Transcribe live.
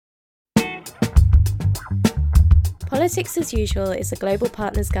Politics as Usual is a Global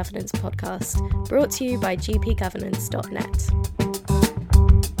Partners Governance podcast brought to you by gpgovernance.net.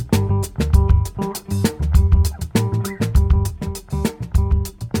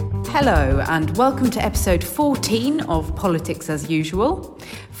 Hello and welcome to episode 14 of Politics as Usual.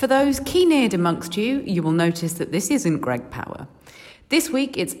 For those keen-eared amongst you, you will notice that this isn't Greg Power. This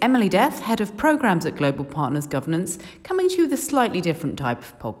week it's Emily Death, Head of Programmes at Global Partners Governance, coming to you with a slightly different type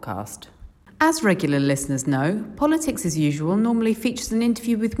of podcast. As regular listeners know, Politics as Usual normally features an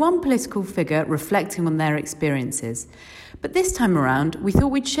interview with one political figure reflecting on their experiences. But this time around, we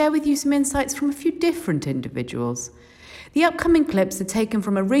thought we'd share with you some insights from a few different individuals. The upcoming clips are taken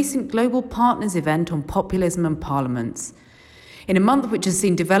from a recent Global Partners event on populism and parliaments. In a month which has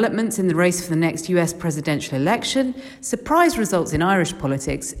seen developments in the race for the next US presidential election, surprise results in Irish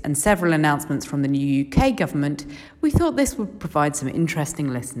politics, and several announcements from the new UK government, we thought this would provide some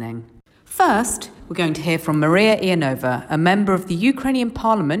interesting listening. First, we're going to hear from Maria Ianova, a member of the Ukrainian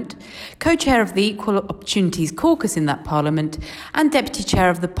Parliament, co-chair of the Equal Opportunities Caucus in that parliament, and deputy chair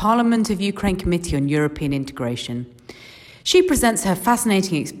of the Parliament of Ukraine Committee on European Integration. She presents her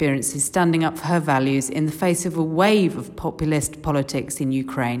fascinating experiences standing up for her values in the face of a wave of populist politics in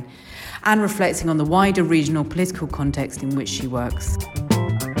Ukraine and reflecting on the wider regional political context in which she works.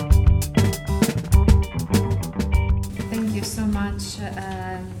 Thank you so much,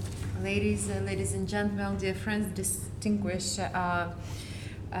 ladies and gentlemen, dear friends, distinguished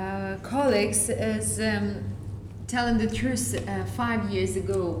colleagues. As telling the truth, 5 years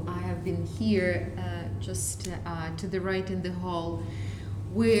ago I have been here just to the right in the hall,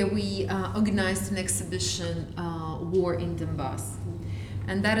 where we organized an exhibition, War in Donbass.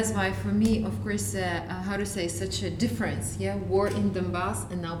 And that is why for me, of course, such a difference, war in Donbass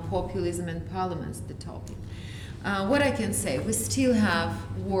and now populism and parliaments, the topic. What I can say, we still have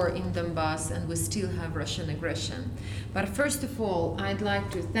war in Donbass and we still have Russian aggression. But first of all, I'd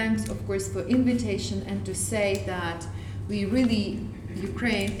like to thank, of course, for invitation and to say that we really,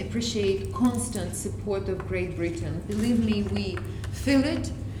 Ukraine, appreciate constant support of Great Britain. Believe me, we feel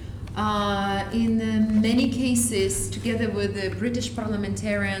it. In many cases, together with the British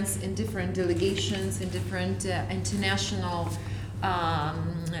parliamentarians in different delegations, in different international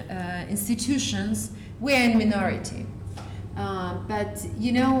institutions, we are in minority. But,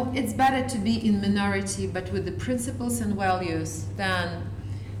 it's better to be in minority, but with the principles and values, than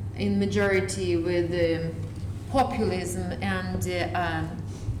in majority with populism and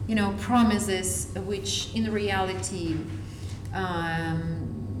promises which in reality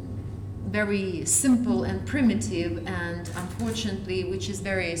very simple and primitive, and unfortunately which is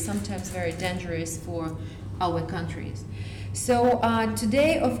sometimes very dangerous for our countries. So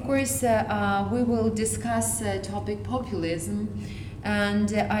today, of course, we will discuss topic populism,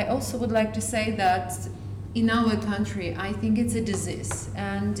 and I also would like to say that in our country I think it's a disease,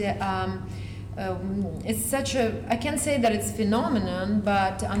 and it's I can't say that it's a phenomenon,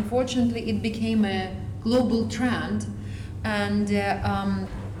 but unfortunately it became a global trend and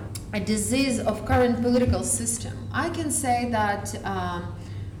a disease of current political system. I can say that,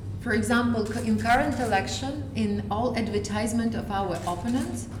 for example, in current election, in all advertisement of our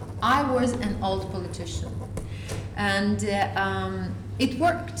opponents, I was an old politician. And it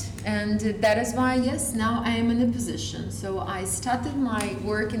worked. And that is why, yes, now I am in a position. So I started my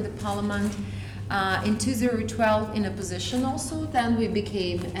work in the parliament in 2012 in a position also. Then we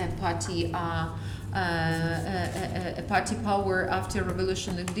became a party power after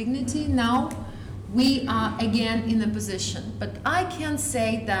Revolution of Dignity. Now we are again in a position. But I can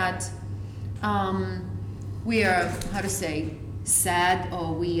say that we are, sad,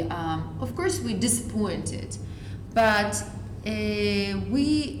 or we, of course, we're disappointed. But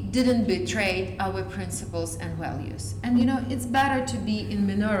we didn't betray our principles and values. And it's better to be in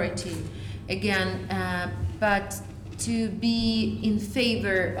minority again, but to be in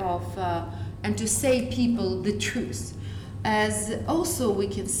favor of and to say people the truth. As also we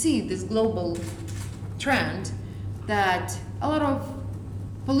can see this global trend that a lot of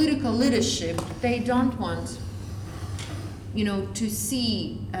political leadership, they don't want to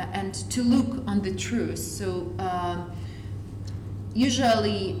see and to look on the truth. So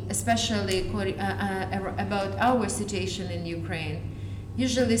usually, especially about our situation in Ukraine,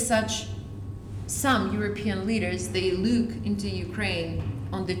 usually some European leaders, they look into Ukraine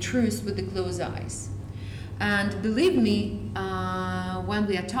on the truth with the closed eyes. And believe me, when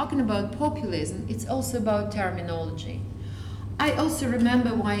we are talking about populism, it's also about terminology. I also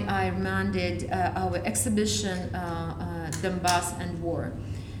remember why I remanded our exhibition, Donbass and War,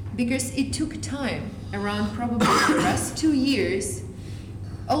 because it took time, around probably the last 2 years,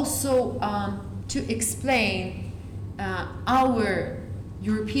 also to explain our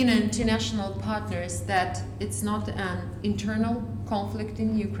European and international partners that it's not an internal conflict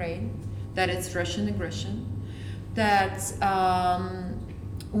in Ukraine, that it's Russian aggression, that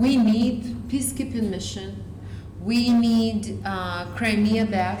we need peacekeeping mission, we need Crimea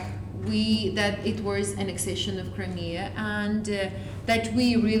back, that it was annexation of Crimea, and that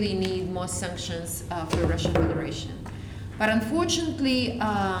we really need more sanctions for Russian Federation. But unfortunately,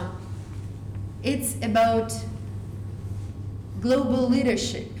 it's about global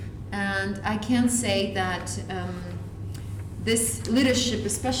leadership, and I can say that this leadership,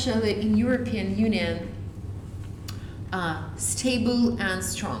 especially in European Union, stable and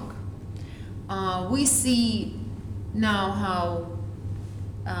strong. We see now how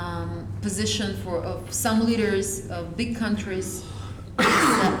position of some leaders of big countries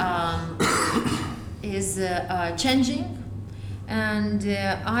is changing. And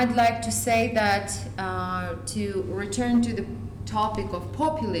I'd like to say that to return to the topic of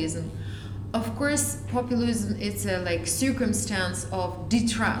populism, of course, populism is a circumstance of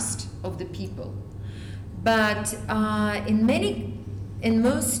distrust of the people. But in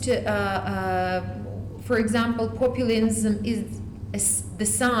most, for example, populism is the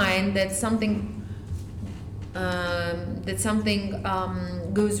sign that something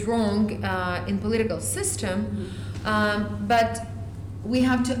goes wrong in political system. But we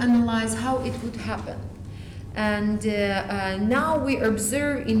have to analyze how it would happen. And now we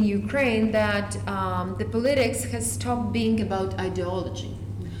observe in Ukraine that the politics has stopped being about ideology.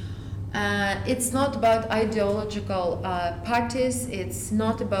 It's not about ideological parties, it's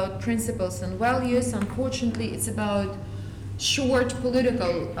not about principles and values. Unfortunately, it's about short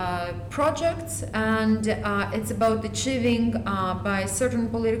political projects, and it's about achieving by certain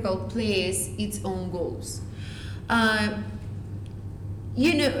political players its own goals.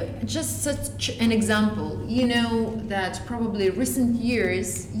 Just such an example, that probably recent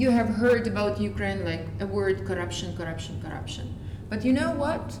years you have heard about Ukraine like a word corruption. But you know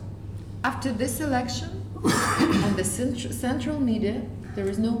what? After this election, on the central media, there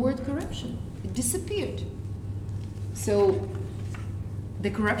is no word corruption. It disappeared. So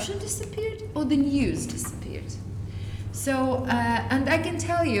the corruption disappeared or the news disappeared? So, and I can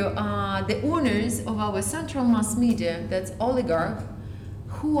tell you, the owners of our central mass media, that's oligarchs,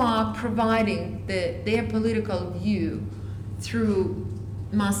 who are providing their political view through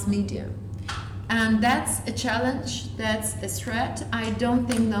mass media. And that's a challenge, that's a threat, I don't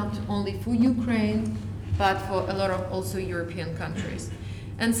think not only for Ukraine, but for a lot of also European countries.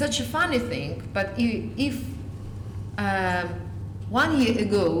 And such a funny thing, but if 1 year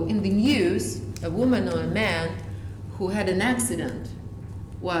ago in the news, a woman or a man who had an accident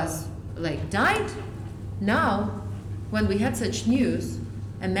was died, now when we had such news,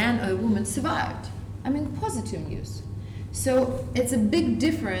 a man or a woman survived. Positive news. So it's a big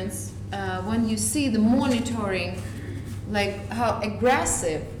difference when you see the monitoring, how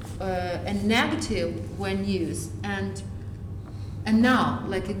aggressive and negative when used, and now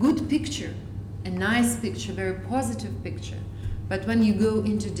a good picture, a nice picture, very positive picture. But when you go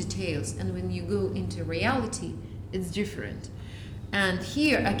into details and when you go into reality, it's different. And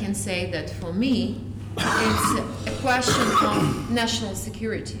here I can say that for me, it's a question of national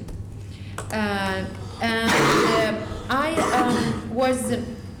security. I was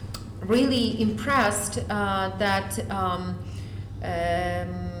really impressed that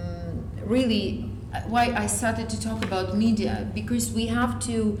really why I started to talk about media, because we have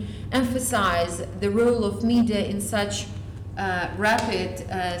to emphasize the role of media in such rapid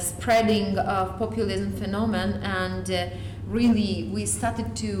spreading of populism phenomenon, and really we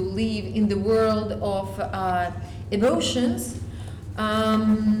started to live in the world of emotions,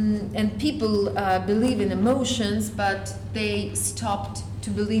 and people believe in emotions, but they stopped to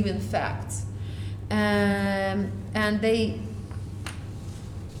believe in facts, and they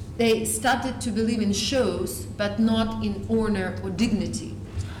started to believe in shows, but not in honor or dignity.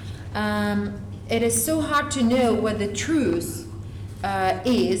 It is so hard to know what the truth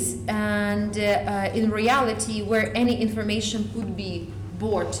is, and in reality where any information could be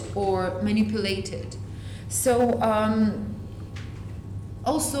bought or manipulated. So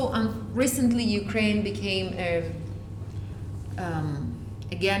also recently Ukraine became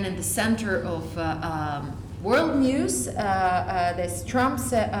again in the center of world news. This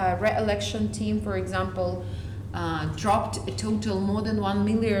Trump's re-election team, for example, dropped a total more than $1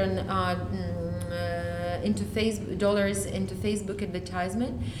 million into Facebook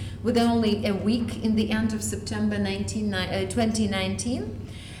advertisement within only a week in the end of September 2019,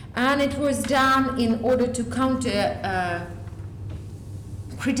 and it was done in order to counter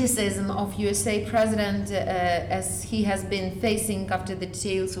criticism of USA president as he has been facing after the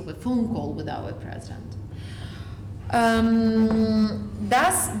details of a phone call with our president.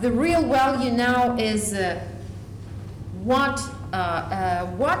 Thus, the real value now is what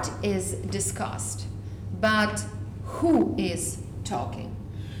is discussed, but who is talking.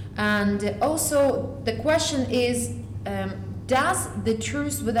 And also the question is, does the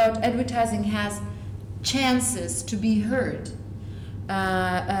truth without advertising has chances to be heard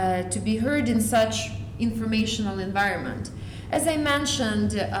in such informational environment? As I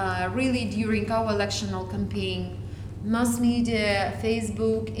mentioned, really during our electoral campaign, mass media,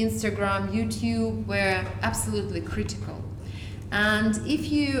 Facebook, Instagram, YouTube were absolutely critical. And if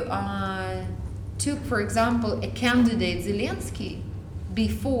you took, for example, a candidate, Zelensky,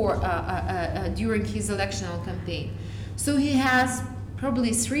 before, during his electoral campaign, so he has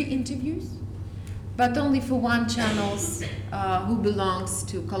probably 3 interviews, but only for one channel who belongs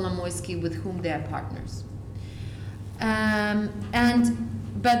to Kolomoisky, with whom they are partners.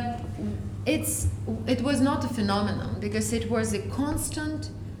 But it was not a phenomenon, because it was a constant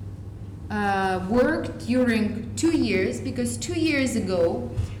work during 2 years, because 2 years ago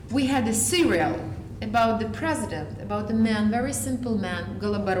we had a serial about the president, about the man, very simple man,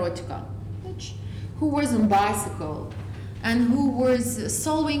 Goloborodko, who was on bicycle and who was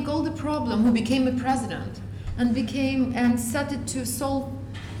solving all the problem, who became a president and started to solve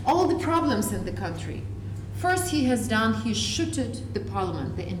all the problems in the country. First he shooted the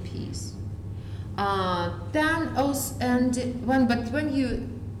parliament, the MPs.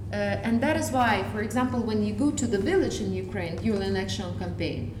 And that is why, for example, when you go to the village in Ukraine during an election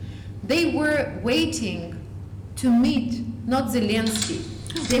campaign, they were waiting to meet not Zelensky,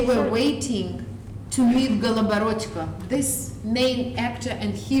 they were waiting to meet Goloborodko, this main actor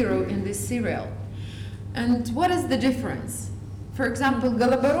and hero in this serial. And what is the difference? For example,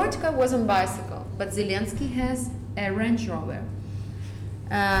 Goloborodko was on bicycle, but Zelensky has a Range Rover.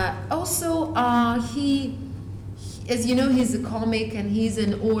 He, as you know, he's a comic and he's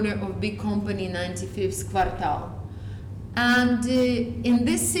an owner of big company 95th Kvartal. And in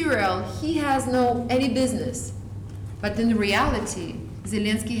this serial, he has no any business. But in reality,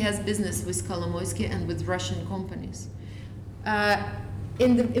 Zelensky has business with Kolomoisky and with Russian companies.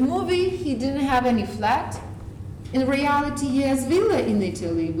 In the movie, he didn't have any flat. In reality, he has villa in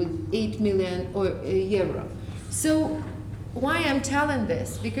Italy with 8 million euro. So why I'm telling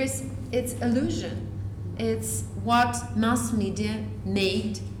this? Because it's illusion. It's what mass media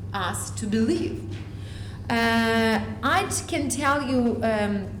made us to believe. I can tell you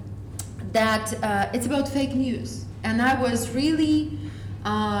that it's about fake news, and it was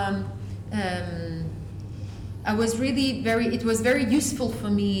very useful for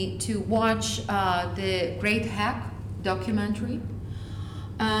me to watch the Great Hack documentary,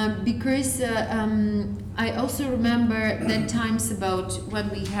 because I also remember the times about when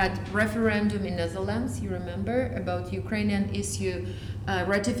we had referendum in Netherlands, you remember, about Ukrainian issue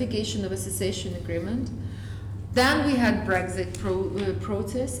ratification of association agreement. Then we had Brexit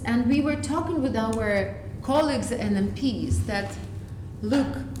protests, and we were talking with our colleagues and MPs that,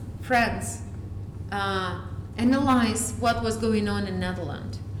 look, friends, analyze what was going on in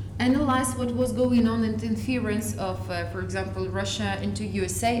Netherlands. Analyze what was going on in the interference of, for example, Russia into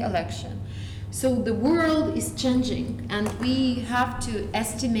USA election. So the world is changing, and we have to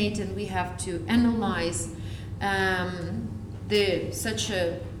estimate and we have to analyze such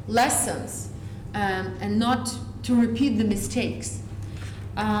lessons and not to repeat the mistakes.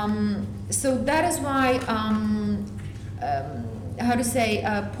 So that is why,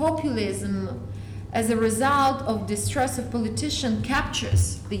 populism as a result of distrust of politicians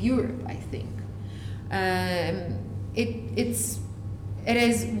captures the Europe, I think. It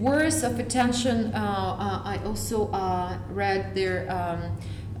is worth of attention. I also read their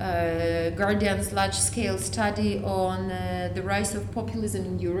Guardian's large-scale study on the rise of populism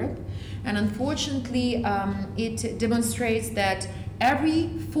in Europe, and unfortunately, it demonstrates that every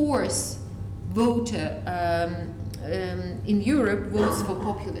fourth voter in Europe votes for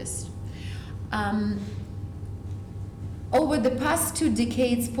populists. Over the past 2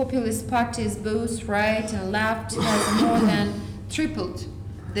 decades, populist parties, both right and left, have more than tripled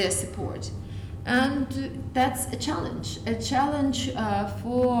their support. And that's a challenge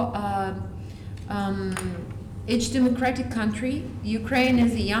for each democratic country. Ukraine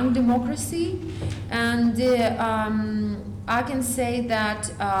is a young democracy, and I can say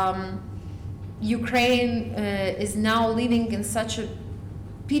that Ukraine is now living in such a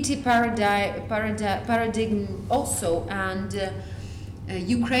PT paradigm also, and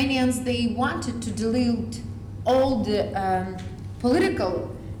Ukrainians, they wanted to delete all the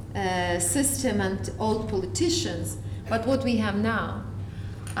political system and old politicians, but what we have now.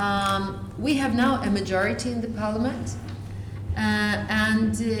 We have now a majority in the parliament,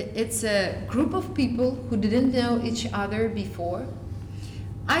 and it's a group of people who didn't know each other before.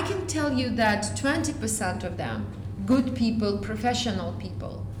 I can tell you that 20% of them, good people, professional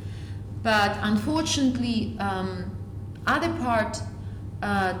people, but unfortunately, other part,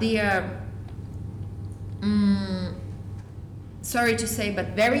 they are, sorry to say, but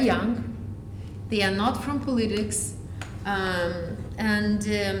very young. They are not from politics, and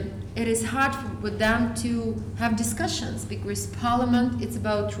it is hard for them to have discussions, because Parliament, it's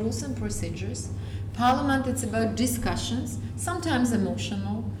about rules and procedures. Parliament, it's about discussions, sometimes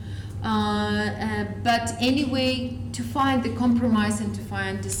emotional, but anyway, to find the compromise and to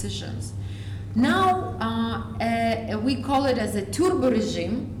find decisions. Now, we call it as a turbo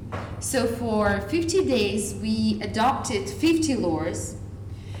regime. So for 50 days, we adopted 50 laws.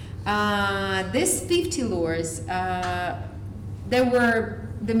 These 50 laws, there were,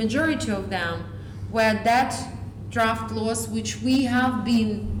 the majority of them were that draft laws which we have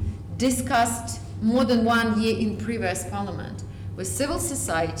been discussed more than 1 year in previous parliament, with civil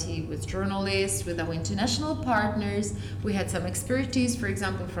society, with journalists, with our international partners. We had some expertise, for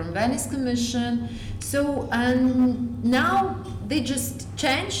example, from Venice Commission. So now they just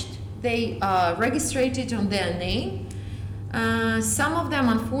changed, they registered it on their name. Some of them,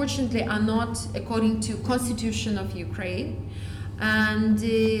 unfortunately, are not according to Constitution of Ukraine. And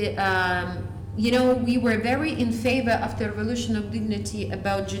you know, we were very in favor after Revolution of Dignity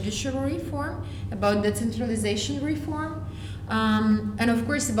about judicial reform, about decentralization reform, and of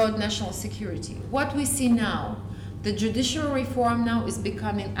course about national security. What we see now, the judicial reform now is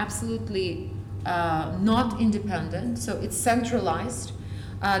becoming absolutely not independent, so it's centralized.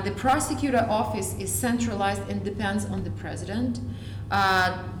 The prosecutor office is centralized and depends on the president.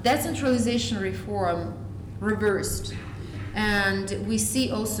 Decentralization reform reversed. And we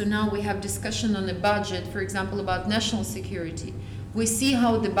see also now we have discussion on the budget, for example, about national security. We see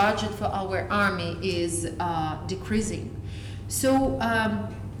how the budget for our army is decreasing. So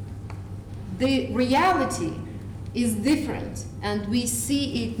the reality is different, and we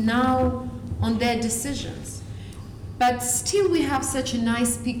see it now on their decisions. But still we have such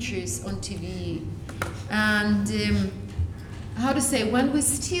nice pictures on TV. And how to say, when we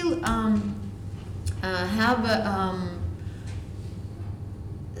still have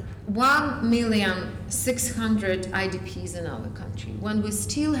 1,600,000 IDPs in our country, when we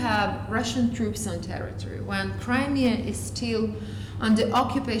still have Russian troops on territory, when Crimea is still under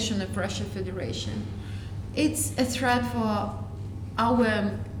occupation of Russian Federation, it's a threat for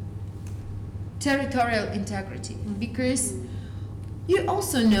our territorial integrity, because you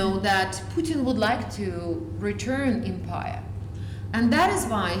also know that Putin would like to return empire, and that is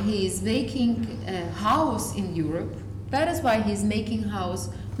why he is making a house in Europe. That is why he's making house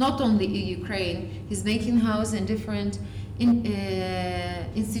not only in Ukraine, he's making house in different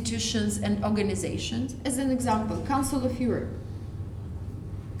institutions and organizations. As an example, Council of Europe.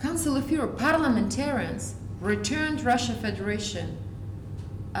 Council of Europe parliamentarians returned Russia Federation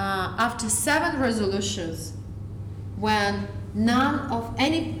after 7 resolutions, when none of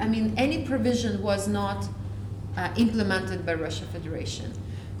any provision was not implemented by Russia Federation.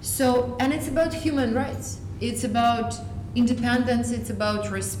 So, and it's about human rights. It's about independence, it's about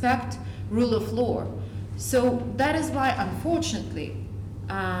respect, rule of law. So that is why, unfortunately,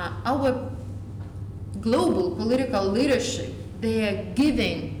 our global political leadership, they are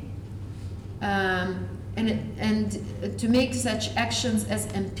giving and to make such actions as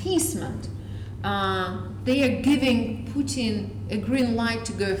appeasement, they are giving Putin a green light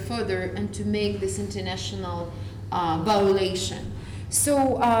to go further and to make this international violation.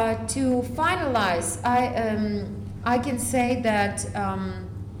 So to finalize, I can say that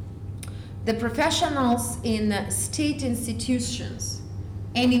the professionals in state institutions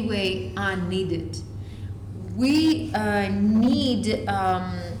anyway are needed. We need,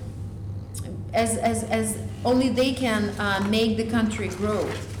 as only they can make the country grow.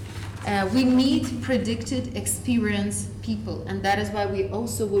 We need predicted, experienced people, and that is why we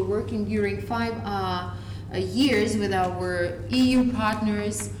also were working during 5 years with our EU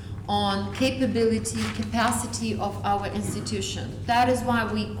partners on capacity of our institution. That is why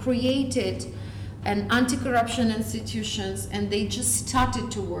we created an anti-corruption institutions, and they just started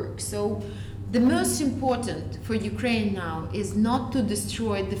to work. So the most important for Ukraine now is not to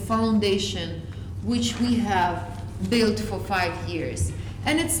destroy the foundation which we have built for 5 years.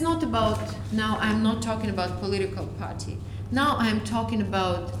 And it's not about, now I'm not talking about political party. Now I'm talking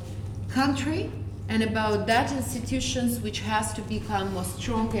about country and about that institutions which has to become more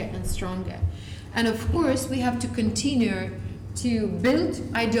stronger and stronger. And of course, we have to continue to build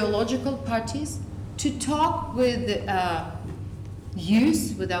ideological parties, to talk with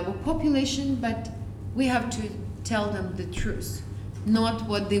youth, with our population, but we have to tell them the truth, not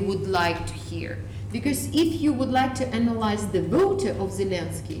what they would like to hear. Because if you would like to analyze the vote of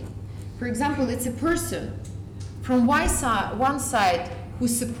Zelensky, for example, it's a person from one side who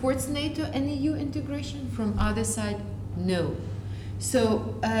supports NATO and EU integration, from other side, no.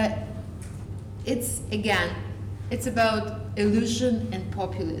 So it's about illusion and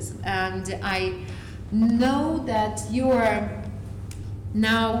populism. And I know that you are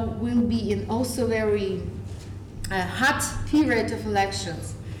now will be in also very hot period of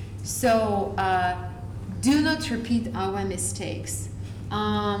elections. So do not repeat our mistakes.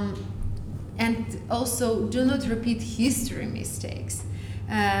 And also do not repeat history mistakes.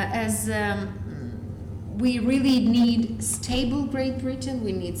 We really need stable Great Britain,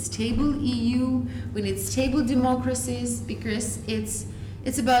 we need stable EU, we need stable democracies, because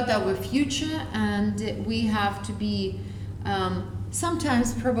it's about our future, and we have to be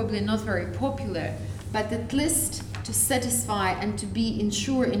sometimes probably not very popular, but at least to satisfy and to be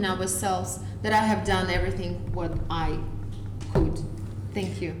ensure in ourselves that I have done everything what I could.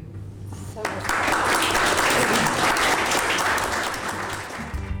 Thank you.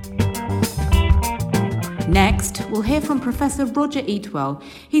 Next, we'll hear from Professor Roger Eatwell.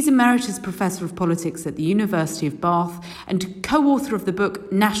 He's Emeritus Professor of Politics at the University of Bath and co-author of the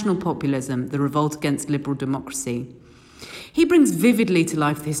book National Populism, The Revolt Against Liberal Democracy. He brings vividly to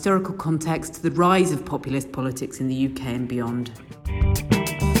life the historical context to the rise of populist politics in the UK and beyond.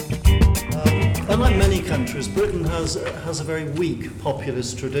 Unlike many countries, Britain has a very weak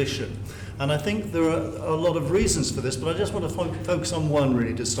populist tradition. And I think there are a lot of reasons for this, but I just want to focus on one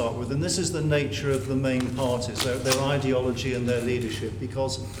really to start with, and this is the nature of the main parties, their ideology and their leadership.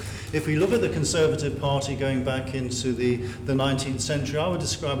 Because if we look at the Conservative Party going back into the 19th century, I would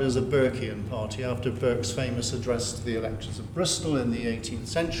describe it as a Burkean party, after Burke's famous address to the electors of Bristol in the 18th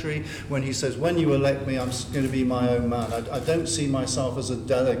century, when he says, when you elect me, I'm going to be my own man. I don't see myself as a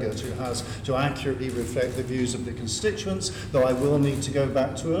delegate who has to accurately reflect the views of the constituents, though I will need to go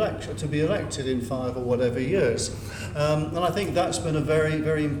back to be elected in 5 or whatever years. And I think that's been a very,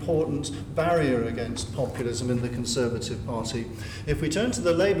 very important barrier against populism in the Conservative Party. If we turn to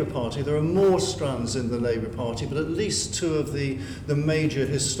the Labour Party, there are more strands in the Labour Party, but at least 2 of the major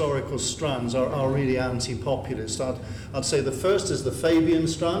historical strands are really anti-populist. I'd say the first is the Fabian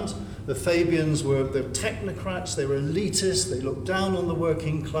strand. The Fabians were technocrats, they were elitists, they looked down on the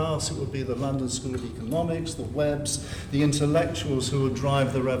working class. It would be the London School of Economics, the Webbs, the intellectuals who would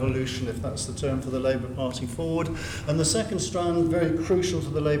drive the revolution, if that's the term for the Labour Party, forward. And the second strand, very crucial to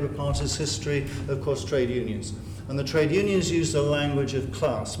the Labour Party's history, of course, trade unions. And the trade unions used a language of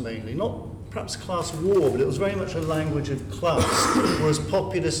class mainly, not perhaps class war, but it was very much a language of class, whereas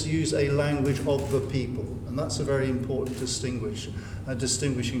populists use a language of the people. And that's a very important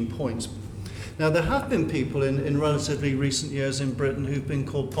distinguishing point. Now, there have been people in relatively recent years in Britain who've been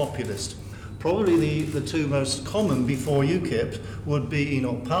called populist. Probably the 2 most common before UKIP would be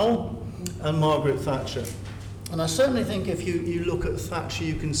Enoch Powell and Margaret Thatcher. And I certainly think if you look at Thatcher,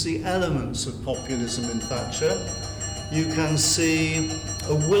 you can see elements of populism in Thatcher. You can see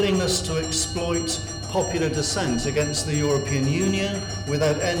a willingness to exploit popular dissent against the European Union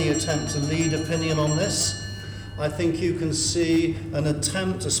without any attempt to lead opinion on this. I think you can see an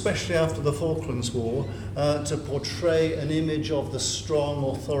attempt, especially after the Falklands War, to portray an image of the strong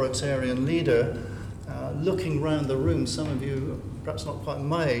authoritarian leader. Looking round the room, some of you, perhaps not quite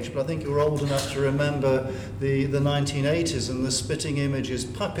my age, but I think you're old enough to remember the 1980s and the Spitting Images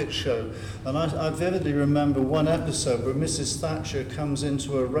puppet show. And I vividly remember one episode where Mrs. Thatcher comes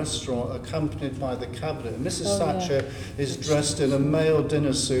into a restaurant accompanied by the cabinet. Mrs. Thatcher is dressed in a male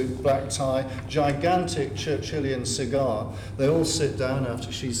dinner suit, black tie, gigantic Churchillian cigar. They all sit down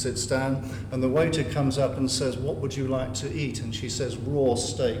after she sits down, and the waiter comes up and says, "What would you like to eat?" And she says, "Raw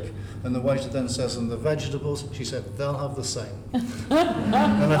steak." And the waiter then says, "And the vegetables?" She said, "They'll have the same."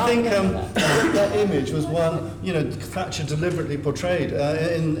 And I think that image was one, Thatcher deliberately portrayed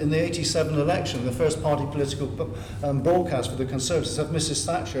in the 87 election. The first party political broadcast for the Conservatives of Mrs.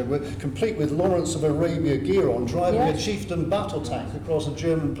 Thatcher, complete with Lawrence of Arabia gear on, driving a chieftain battle tank across a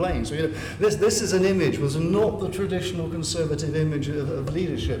German plain. So this is an image, was not the traditional Conservative image of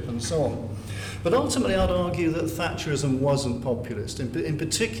leadership and so on. But ultimately, I'd argue that Thatcherism wasn't populist. In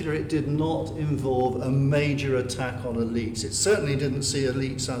particular, it did not involve a major attack on elites. It certainly didn't see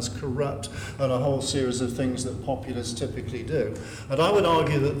elites as corrupt and a whole series of things that populists typically do. And I would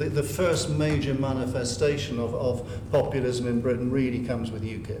argue that the first major manifestation of populism in Britain really comes with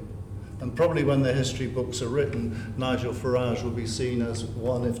UKIP. And probably when the history books are written, Nigel Farage will be seen as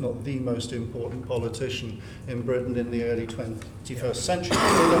one, if not the most important politician in Britain in the early 21st century.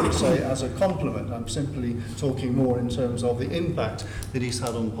 I don't say as a compliment, I'm simply talking more in terms of the impact that he's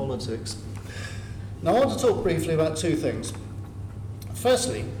had on politics. Now I want to talk briefly about two things.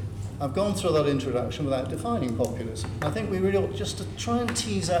 Firstly, I've gone through that introduction without defining populism. I think we really ought just to try and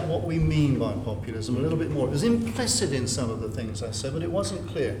tease out what we mean by populism a little bit more. It was implicit in some of the things I said, but it wasn't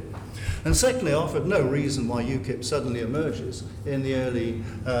clear. And secondly, I offered no reason why UKIP suddenly emerges in the early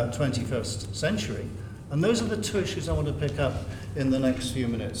 21st century. And those are the two issues I want to pick up in the next few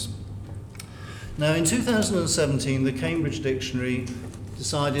minutes. Now, in 2017, the Cambridge Dictionary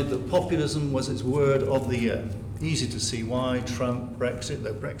decided that populism was its word of the year. Easy to see why. Trump, Brexit,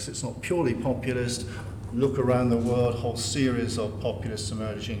 though Brexit's not purely populist. Look around the world, whole series of populists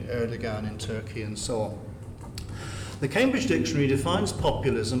emerging, Erdogan in Turkey and so on. The Cambridge Dictionary defines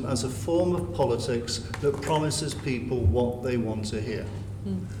populism as a form of politics that promises people what they want to hear.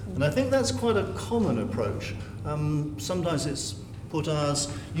 And I think that's quite a common approach. Sometimes it's put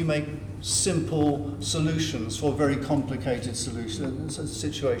as you make simple solutions for very complicated situations. I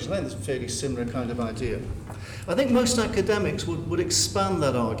think it's a fairly similar kind of idea. I think most academics would expand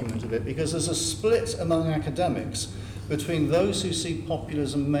that argument a bit, because there's a split among academics between those who see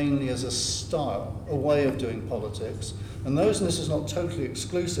populism mainly as a style, a way of doing politics, and those, and this is not totally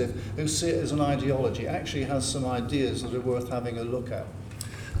exclusive, who see it as an ideology, actually has some ideas that are worth having a look at.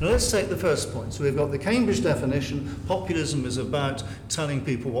 Now let's take the first point. So we've got the Cambridge definition. Populism is about telling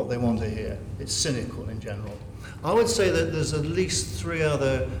people what they want to hear. It's cynical in general. I would say that there's at least three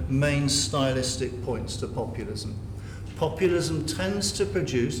other main stylistic points to populism. Populism tends to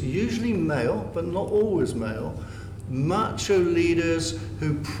produce, usually male, but not always male, macho leaders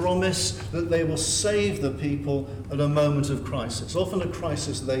who promise that they will save the people at a moment of crisis, often a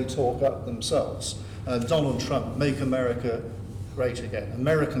crisis they talk up themselves. Donald Trump, Make America Great Again,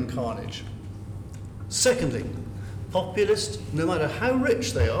 American carnage. Secondly, populists, no matter how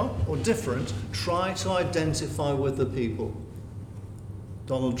rich they are or different, try to identify with the people.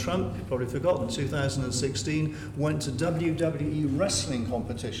 Donald Trump, you've probably forgotten, 2016, went to WWE wrestling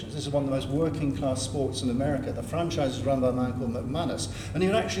competitions. This is one of the most working class sports in America. The franchise is run by a man called McManus. And he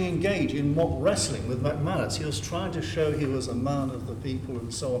would actually engage in mock wrestling with McManus. He was trying to show he was a man of the people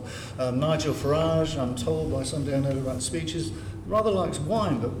and so on. Nigel Farage, I'm told by somebody I know who writes speeches, rather likes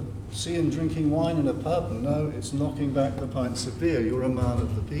wine, but see him drinking wine in a pub, and no, it's knocking back the pints of beer. You're a man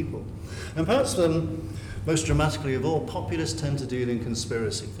of the people. And perhaps most dramatically of all, populists tend to deal in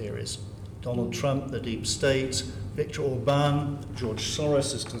conspiracy theories. Donald Trump, the deep state, Viktor Orban, George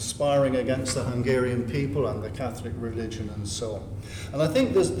Soros is conspiring against the Hungarian people and the Catholic religion and so on. And I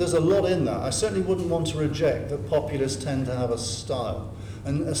think there's a lot in that. I certainly wouldn't want to reject that populists tend to have a style.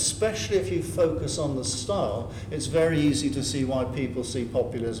 And especially if you focus on the style, it's very easy to see why people see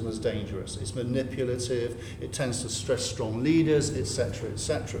populism as dangerous. It's manipulative, it tends to stress strong leaders, etc.,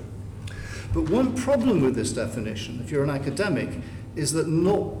 etc. But one problem with this definition, if you're an academic, is that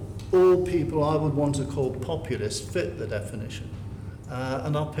not all people I would want to call populists fit the definition.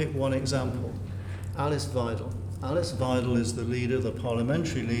 And I'll pick one example. Alice Weidel. Alice Weidel is the leader, the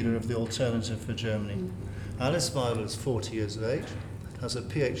parliamentary leader of the Alternative for Germany. Alice Weidel is 40 years of age, has a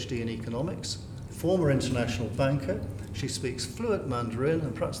PhD in economics, former international banker. She speaks fluent Mandarin,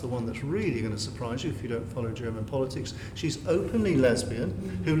 and perhaps the one that's really going to surprise you if you don't follow German politics, she's openly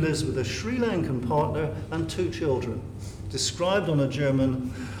lesbian, who lives with a Sri Lankan partner and 2 children. Described on a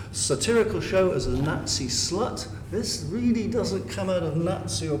German satirical show as a Nazi slut, this really doesn't come out of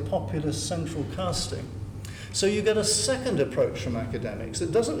Nazi or populist central casting. So you get a second approach from academics.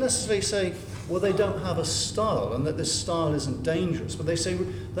 It doesn't necessarily say, well, they don't have a style and that this style isn't dangerous, but they say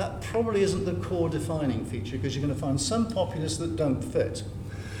that probably isn't the core defining feature, because you're going to find some populists that don't fit.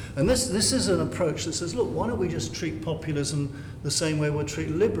 And this is an approach that says, look, why don't we just treat populism the same way we'll treat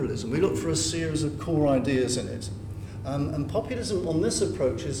liberalism? We look for a series of core ideas in it. And populism on this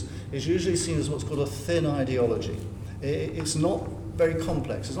approach is usually seen as what's called a thin ideology. It's not very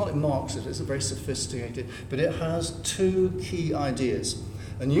complex. It's not like Marxism, it's very sophisticated, but it has 2 key ideas.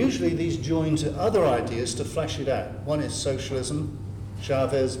 And usually these join to other ideas to flesh it out. One is socialism,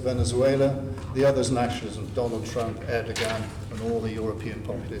 Chavez, Venezuela, the others nationalism, Donald Trump, Erdogan, and all the European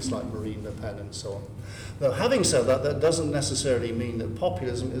populists like Marine Le Pen and so on. Now, having said that, that doesn't necessarily mean that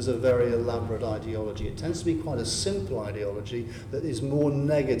populism is a very elaborate ideology. It tends to be quite a simple ideology that is more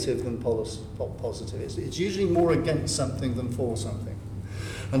negative than positive. It's usually more against something than for something.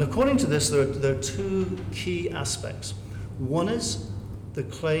 And according to this, there are two key aspects. One is the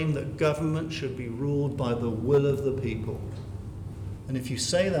claim that government should be ruled by the will of the people. And if you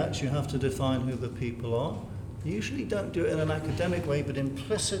say that, you have to define who the people are. You usually don't do it in an academic way, but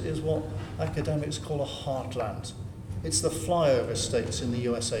implicit is what academics call a heartland. It's the flyover states in the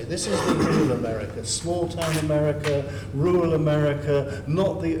USA. This is the real America, small-town America, rural America,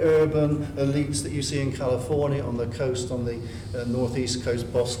 not the urban elites that you see in California, on the coast, on the northeast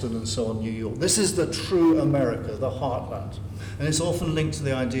coast, Boston, and so on, New York. This is the true America, the heartland. And it's often linked to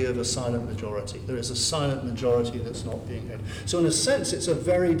the idea of a silent majority. There is a silent majority that's not being heard. So in a sense, it's a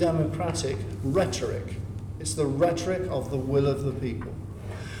very democratic rhetoric. It's the rhetoric of the will of the people.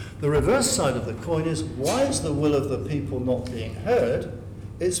 The reverse side of the coin is, why is the will of the people not being heard?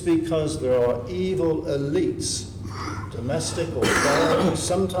 It's because there are evil elites, domestic or foreign,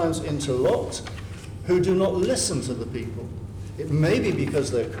 sometimes interlocked, who do not listen to the people. It may be because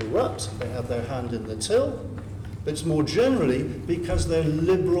they're corrupt, they have their hand in the till, but it's more generally because they're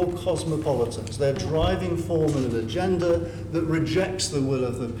liberal cosmopolitans. They're driving forward an agenda that rejects the will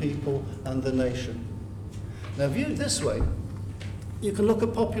of the people and the nation. Now, viewed this way, you can look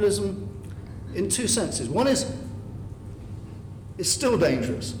at populism in two senses. One is, it's still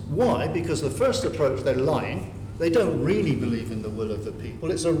dangerous. Why? Because the first approach, they're lying. They don't really believe in the will of the people.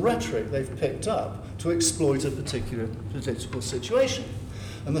 It's a rhetoric they've picked up to exploit a particular political situation.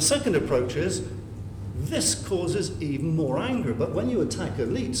 And the second approach is, this causes even more anger. But when you attack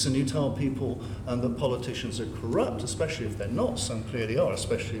elites and you tell people that politicians are corrupt, especially if they're not, some clearly are,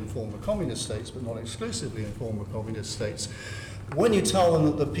 especially in former communist states, but not exclusively in former communist states, when you tell them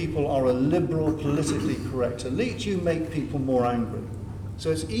that the people are a liberal, politically correct elite, you make people more angry. So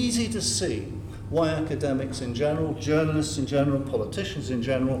it's easy to see why academics in general, journalists in general, politicians in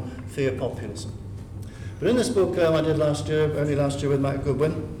general, fear populism. But in this book I did early last year with Matt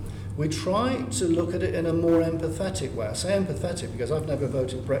Goodwin, we try to look at it in a more empathetic way. I say empathetic because I've never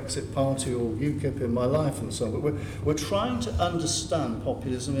voted Brexit Party or UKIP in my life and so on, but we're trying to understand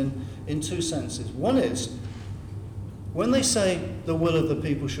populism in two senses. One is, when they say the will of the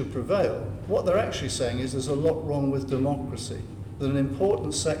people should prevail, what they're actually saying is there's a lot wrong with democracy, that an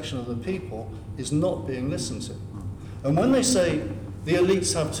important section of the people is not being listened to. And when they say the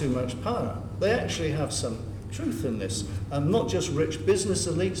elites have too much power, they actually have some truth in this. Not just rich business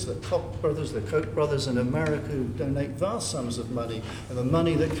elites, the Koch brothers in America who donate vast sums of money, and the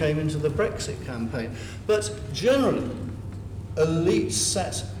money that came into the Brexit campaign. But generally, elites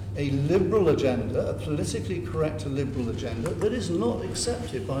set a liberal agenda, a politically correct liberal agenda, that is not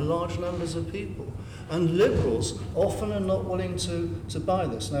accepted by large numbers of people. And liberals often are not willing to buy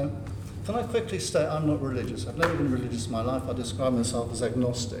this. Now, can I quickly state, I'm not religious. I've never been religious in my life. I describe myself as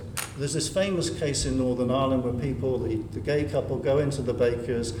agnostic. There's this famous case in Northern Ireland where people, the gay couple, go into the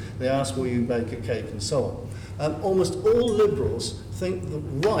baker's, they ask, will you bake a cake, and so on. Almost all liberals think the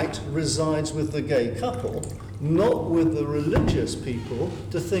right resides with the gay couple, not with the religious people,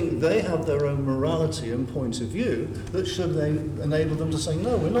 to think they have their own morality and point of view that should they enable them to say,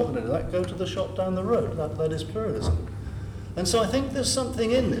 no, we're not going to do that, go to the shop down the road. That is pluralism. And so I think there's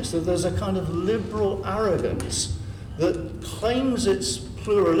something in this, that there's a kind of liberal arrogance that claims it's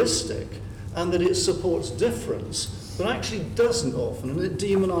pluralistic and that it supports difference, but actually doesn't often, and it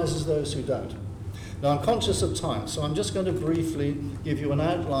demonizes those who don't. Now, I'm conscious of time, so I'm just going to briefly give you an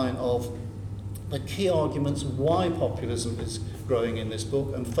outline of the key arguments why populism is growing in this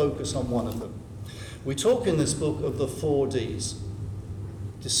book and focus on one of them. We talk in this book of the 4 Ds.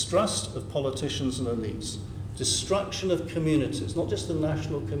 Distrust of politicians and elites. Destruction of communities, not just the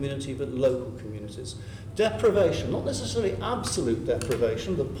national community, but local communities. Deprivation, not necessarily absolute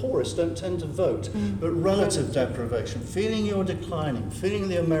deprivation, the poorest don't tend to vote, but relative deprivation, feeling you're declining, feeling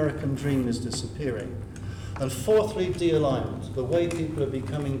the American dream is disappearing. And fourthly, de-alignment, the way people are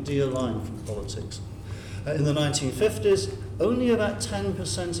becoming de-aligned from politics. In the 1950s, only about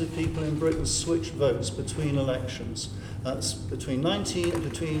 10% of people in Britain switched votes between elections. That's between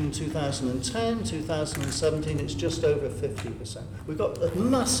 2010, 2017, it's just over 50%. We've got a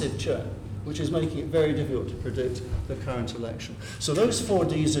massive churn, which is making it very difficult to predict the current election. So those 4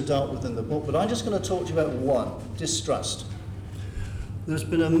 Ds are dealt with in the book, but I'm just going to talk to you about one, distrust. There's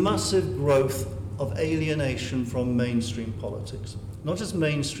been a massive growth of alienation from mainstream politics. not just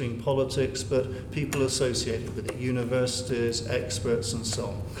mainstream politics, but people associated with it, universities, experts, and so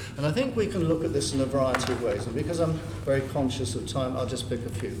on. And I think we can look at this in a variety of ways. And because I'm very conscious of time, I'll just pick a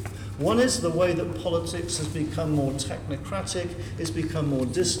few. One is the way that politics has become more technocratic, it's become more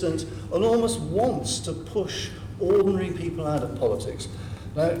distant, and almost wants to push ordinary people out of politics.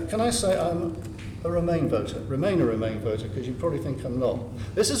 Now, can I say I'm a Remain voter, because you probably think I'm not.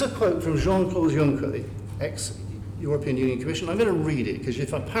 This is a quote from Jean-Claude Juncker, the ex-European Union Commissioner. I'm going to read it, because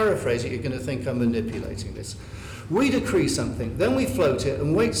if I paraphrase it, you're going to think I'm manipulating this. We decree something, then we float it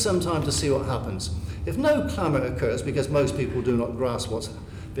and wait some time to see what happens. If no clamour occurs, because most people do not grasp what's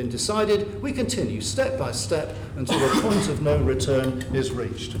been decided, we continue step by step until the point of no return is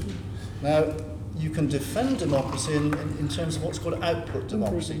reached. Now, you can defend democracy in terms of what's called output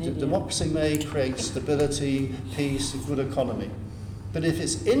democracy. Democracy may create stability, peace, a good economy. But if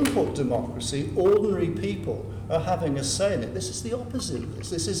it's input democracy, ordinary people are having a say in it. This is the opposite of this.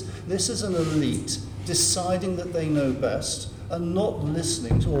 This is an elite deciding that they know best and not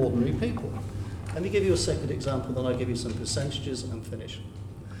listening to ordinary people. Let me give you a second example, then I'll give you some percentages and finish.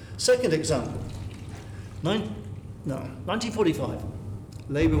 Second example. 1945.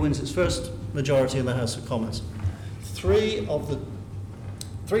 Labour wins its first majority in the House of Commons. Three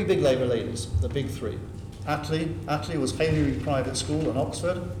big Labour leaders, the big three. Attlee was Hayley Private School in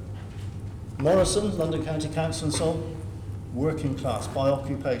Oxford. Morrison, London County Council and so on, working class by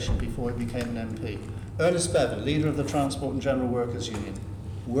occupation before he became an MP. Ernest Bevin, leader of the Transport and General Workers Union,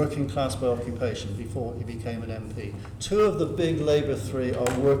 working class by occupation before he became an MP. Two of the big Labour three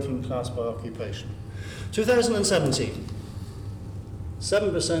are working class by occupation. 2017,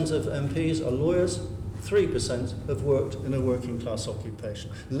 7% of MPs are lawyers, 3% have worked in a working class occupation.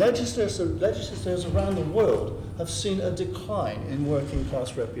 Legislators around the world have seen a decline in working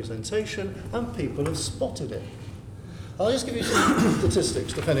class representation, and people have spotted it. I'll just give you some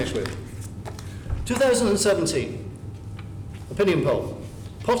statistics to finish with. 2017, opinion poll.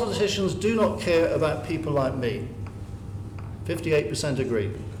 Politicians do not care about people like me. 58% agree.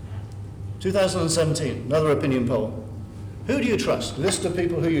 2017, another opinion poll. Who do you trust? List of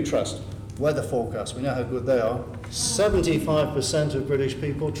people who you trust. Weather forecasts, we know how good they are. 75% of British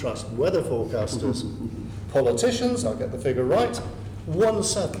people trust weather forecasters. Politicians, I'll get the figure right,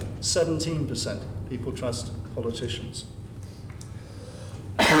 17% people trust politicians.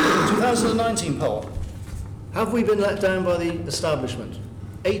 2019 poll. Have we been let down by the establishment?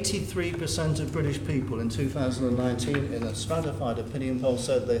 83% of British people in 2019 in a stratified opinion poll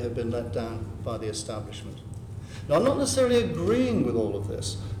said they had been let down by the establishment. Now, I'm not necessarily agreeing with all of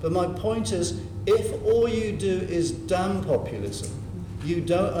this, but my point is, if all you do is damn populism, you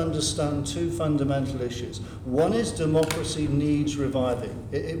don't understand two fundamental issues. One is democracy needs reviving.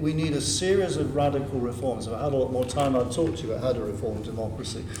 We need a series of radical reforms. If I had a lot more time, I'd talk to you about how to reform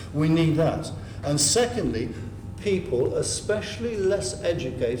democracy. We need that. And secondly, people, especially less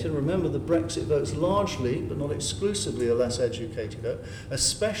educated, remember the Brexit votes largely, but not exclusively, are less educated,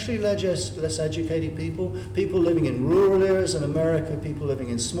 especially less educated people, people living in rural areas in America, people living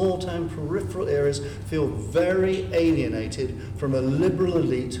in small town peripheral areas feel very alienated from a liberal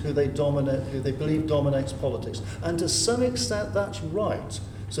elite who they believe dominates politics. And to some extent that's right.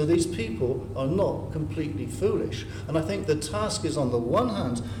 So these people are not completely foolish. And I think the task is, on the one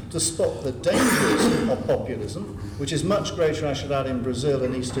hand, to spot the dangers of populism, which is much greater, I should add, in Brazil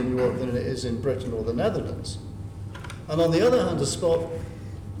and Eastern Europe than it is in Britain or the Netherlands. And on the other hand, to spot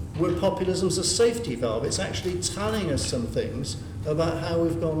where populism's a safety valve. It's actually telling us some things about how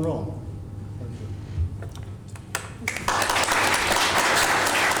we've gone wrong.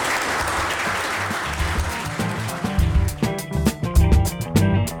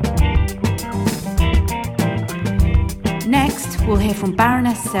 Next, we'll hear from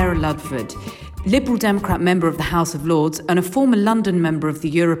Baroness Sarah Ludford, Liberal Democrat member of the House of Lords and a former London member of the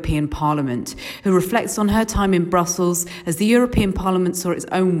European Parliament, who reflects on her time in Brussels as the European Parliament saw its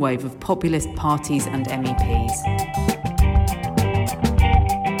own wave of populist parties and MEPs.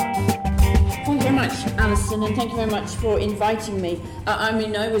 Thank you very much, Alison, and thank you very much for inviting me.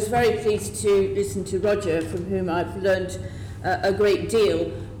 I was very pleased to listen to Roger, from whom I've learned a great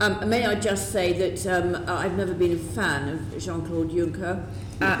deal. May I just say that I've never been a fan of Jean-Claude Juncker,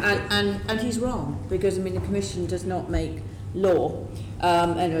 and he's wrong, because the Commission does not make law.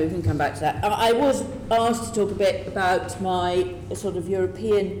 Anyway, we can come back to that. I was asked to talk a bit about my sort of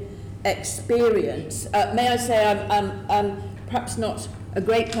European experience. May I say I'm perhaps not a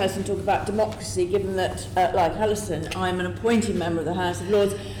great person to talk about democracy, given that, like Alison, I'm an appointed member of the House of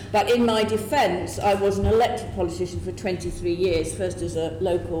Lords. But in my defence, I was an elected politician for 23 years, first as a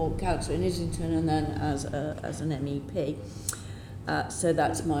local councillor in Islington and then as an MEP. So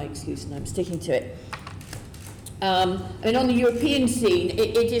that's my excuse, and I'm sticking to it. On the European scene,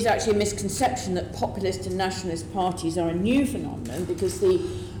 it is actually a misconception that populist and nationalist parties are a new phenomenon, because the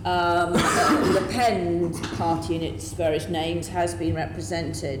Le Pen party in its various names has been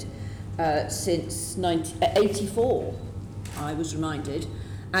represented since 1984, I was reminded,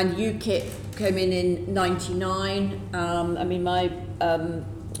 and UKIP came in 99.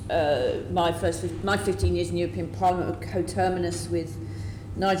 My 15 years in European Parliament were coterminous with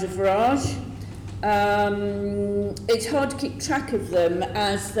Nigel Farage. It's hard to keep track of them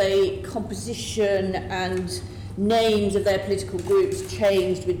as the composition and names of their political groups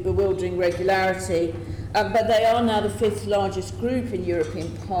changed with bewildering regularity, but they are now the 5th largest group in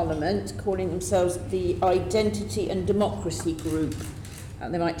European Parliament, calling themselves the Identity and Democracy Group.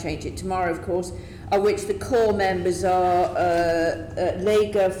 They might change it tomorrow, of course, of which the core members are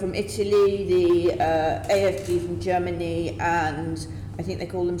Lega from Italy, the AFD from Germany, and I think they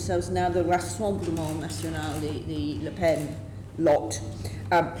call themselves now the Rassemblement National, the Le Pen lot,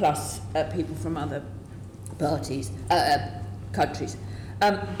 plus people from other parties, countries.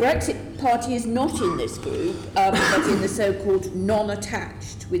 Brexit Party is not in this group, but in the so-called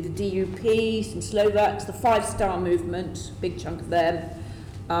non-attached, with the DUP, some Slovaks, the Five Star Movement, big chunk of them,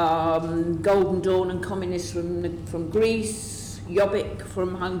 Golden Dawn and communists from Greece, Jobbik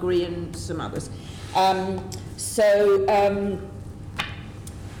from Hungary, and some others.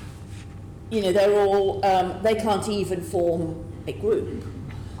 They're all, they can't even form a group.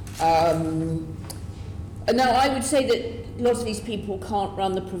 Now, I would say that lots of these people can't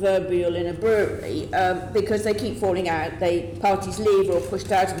run the proverbial in a brewery because they keep falling out. Parties leave or are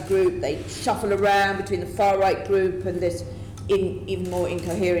pushed out of the group. They shuffle around between the far-right group and this even more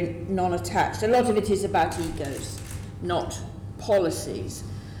incoherent non-attached. A lot of it is about egos, not policies.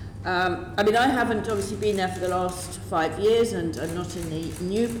 I haven't obviously been there for the last 5 years, and I'm not in the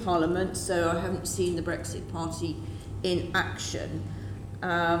new Parliament, so I haven't seen the Brexit Party in action.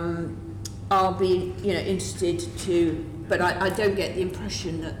 I'll be, interested to, but I don't get the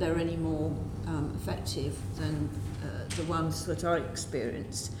impression that they're any more effective than the ones that I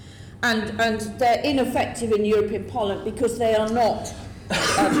experienced. And they're ineffective in the European Parliament because they are not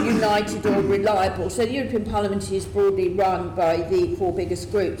united or reliable. So the European Parliament is broadly run by the 4 biggest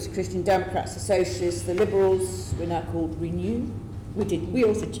groups: Christian Democrats, the Socialists, the Liberals, we're now called Renew. We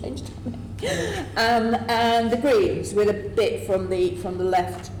also changed our name. And the Greens, with a bit from the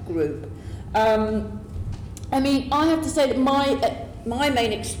left group. I have to say that my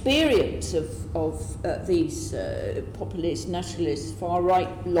main experience of these populist, nationalist,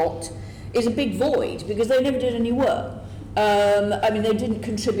 far-right lot is a big void, because they never did any work. They didn't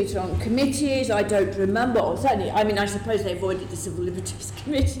contribute on committees, I don't remember, or certainly, I suppose they avoided the Civil Liberties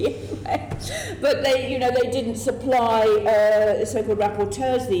Committee anyway, but they didn't supply so-called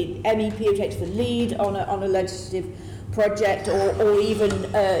rapporteurs, the MEP who takes the lead on a legislative project, or even,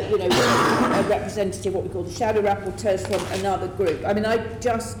 a representative, what we call the shadow rapporteurs from another group. I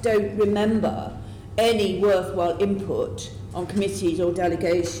just don't remember any worthwhile input on committees or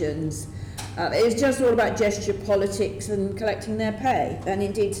delegations. It's just all about gesture politics and collecting their pay. And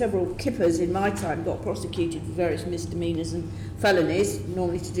indeed, several kippers in my time got prosecuted for various misdemeanours and felonies,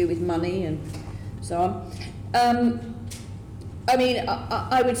 normally to do with money and so on.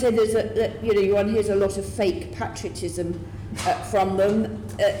 I would say one hears a lot of fake patriotism from them.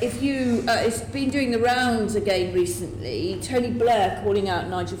 It's been doing the rounds again recently. Tony Blair calling out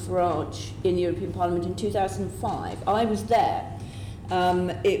Nigel Farage in the European Parliament in 2005. I was there.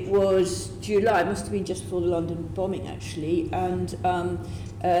 It was July, it must have been just before the London bombing actually, and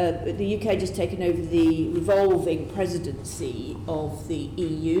the UK had just taken over the revolving presidency of the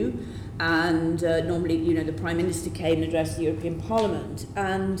EU, and normally, the Prime Minister came and addressed the European Parliament,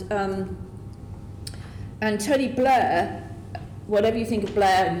 and Tony Blair, whatever you think of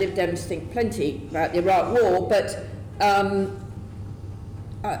Blair, and Lib Dems think plenty about the Iraq War, but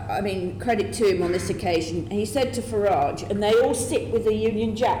credit to him on this occasion. He said to Farage, and they all sit with a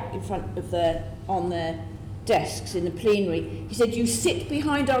Union Jack in front of on their desks in the plenary. He said, "You sit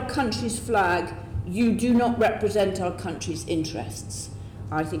behind our country's flag. You do not represent our country's interests."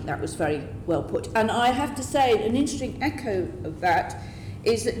 I think that was very well put. And I have to say, an interesting echo of that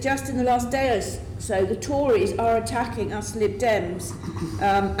is that just in the last day or so, the Tories are attacking us Lib Dems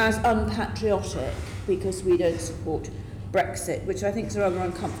as unpatriotic because we don't support Brexit, which I think is a rather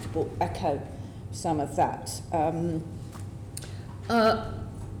uncomfortable echo, some of that.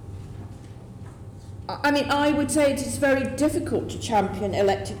 I would say it is very difficult to champion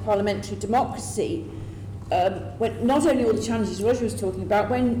elected parliamentary democracy when not only all the challenges Roger was talking about,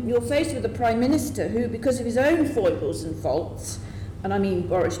 when you're faced with a Prime Minister who, because of his own foibles and faults, and I mean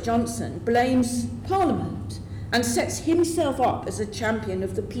Boris Johnson, blames Parliament and sets himself up as a champion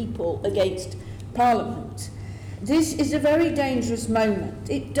of the people against Parliament. This is a very dangerous moment.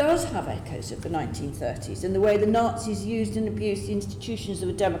 It does have echoes of the 1930s and the way the Nazis used and abused the institutions of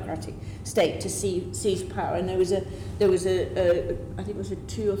a democratic state to seize power. And there was a I think it was a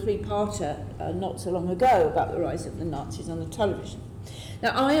 2 or 3-parter not so long ago about the rise of the Nazis on the television.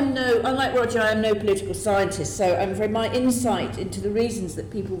 Now, unlike Roger, I am no political scientist, so I'm afraid my insight into the reasons that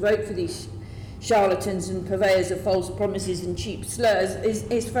people vote for these charlatans and purveyors of false promises and cheap slurs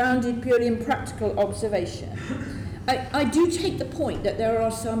is founded purely in practical observation. I do take the point that there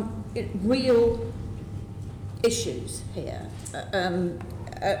are some real issues here, and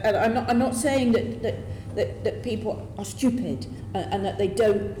I'm not saying that people are stupid and that they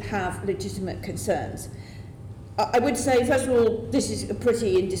don't have legitimate concerns. I would say, first of all, this is a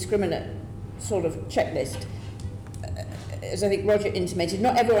pretty indiscriminate sort of checklist. As I think Roger intimated,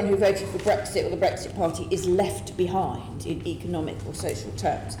 not everyone who voted for Brexit or the Brexit Party is left behind in economic or social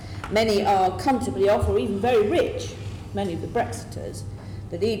terms. Many are comfortably off or even very rich, many of the Brexiters,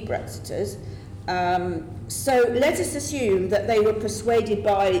 the lead Brexiters. So let us assume that they were persuaded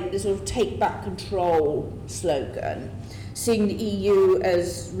by the sort of take back control slogan, seeing the EU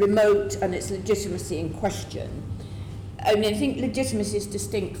as remote and its legitimacy in question. I mean, I think legitimacy is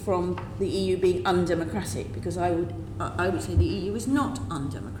distinct from the EU being undemocratic, because I would say the EU is not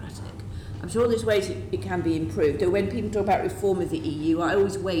undemocratic. I'm sure there's ways it can be improved. Though when people talk about reform of the EU, I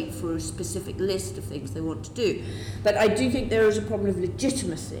always wait for a specific list of things they want to do. But I do think there is a problem of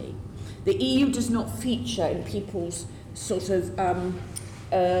legitimacy. The EU does not feature in people's sort of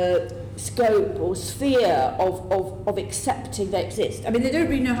scope or sphere of accepting they exist. I mean, they don't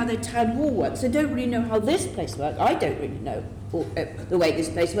really know how their town hall works. They don't really know how this place works. I don't really know the way this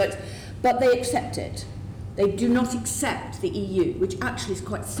place works, but they accept it. They do not accept the EU, which actually is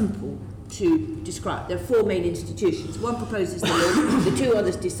quite simple to describe. There are 4 main institutions. One proposes the law, the 2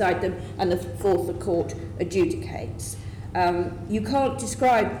 others decide them, and the 4th the court adjudicates. You can't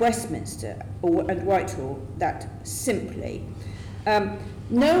describe Westminster and Whitehall that simply.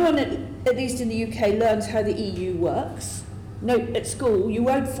 No one, at least in the UK, learns how the EU works. No, at school, you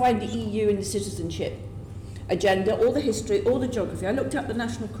won't find the EU in the citizenship agenda, or the history, or the geography. I looked up the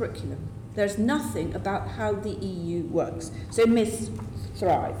national curriculum. There's nothing about how the EU works. So myths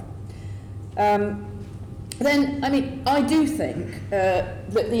thrive. Then, I mean, I do think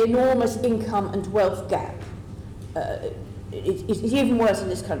that the enormous income and wealth gap is even worse in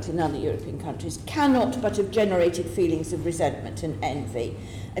this country than other European countries, cannot but have generated feelings of resentment and envy.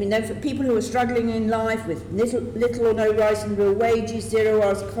 I mean, for people who are struggling in life with little or no rise in real wages, 0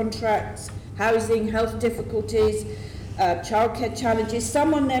 hours contracts, housing, health difficulties, childcare challenges,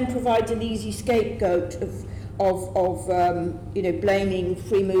 someone then provides an easy scapegoat of blaming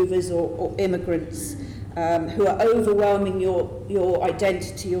free movers or immigrants who are overwhelming your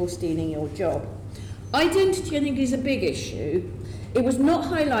identity or stealing your job. Identity, I think, is a big issue. It was not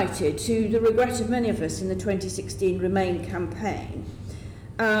highlighted, to the regret of many of us, in the 2016 Remain campaign.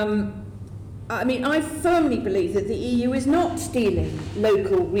 I mean, I firmly believe that the EU is not stealing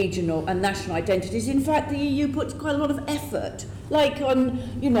local, regional and national identities. In fact, the EU puts quite a lot of effort, like on,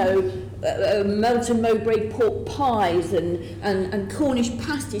 Melton Mowbray pork pies and Cornish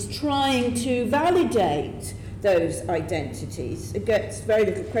pasties, trying to validate those identities. It gets very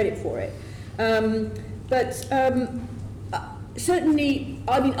little credit for it. Certainly,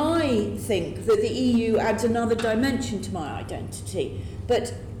 I mean, I think that the EU adds another dimension to my identity,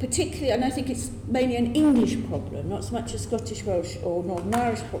 but particularly, and I think it's mainly an English problem, not so much a Scottish, Welsh or Northern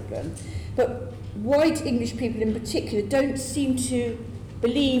Irish problem, but white English people in particular don't seem to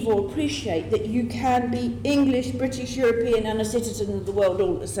believe or appreciate that you can be English, British, European and a citizen of the world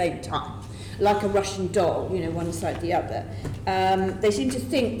all at the same time, like a Russian doll, one inside the other. They seem to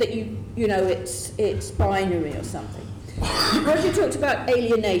think that it's binary or something. Roger talked about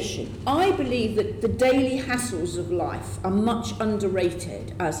alienation. I believe that the daily hassles of life are much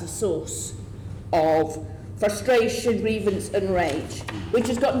underrated as a source of frustration, grievance and rage, which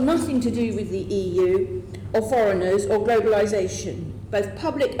has got nothing to do with the EU or foreigners or globalisation. Both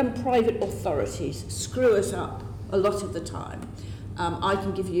public and private authorities screw us up a lot of the time. I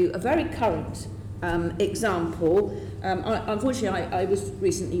can give you a very current example. Unfortunately, I was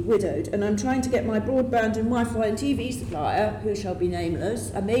recently widowed, and I'm trying to get my broadband and Wi-Fi and TV supplier, who shall be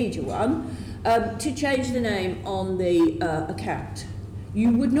nameless, a major one, to change the name on the account.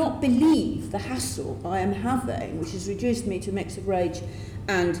 You would not believe the hassle I am having, which has reduced me to a mix of rage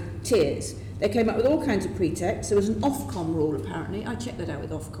and tears. They came up with all kinds of pretexts. There was an Ofcom rule, apparently. I checked that out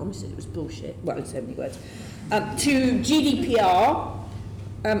with Ofcom. It said it was bullshit. Well, in so many words. To GDPR.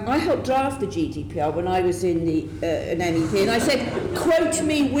 I helped draft the GDPR when I was in an MEP, and I said, quote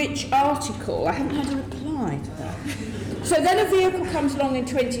me which article. I haven't had a reply to that. So then a vehicle comes along in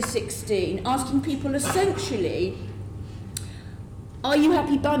 2016 asking people essentially, are you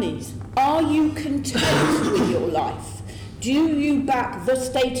happy bunnies? Are you content with your life? Do you back the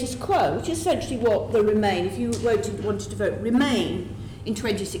status quo? Which is essentially what the Remain, if you wanted to vote Remain in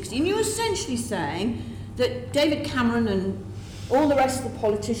 2016, you're essentially saying that David Cameron and all the rest of the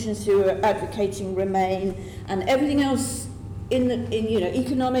politicians who are advocating Remain and everything else in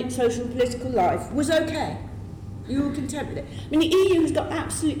economic, social, political life was okay. You were content with it. I mean, the EU has got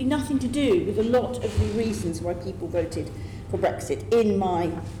absolutely nothing to do with a lot of the reasons why people voted for Brexit, in my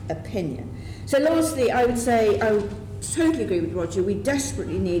opinion. So lastly, I would say I would totally agree with Roger. We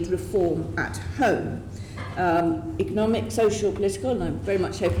desperately need reform at home. Economic, social, political, and I'm very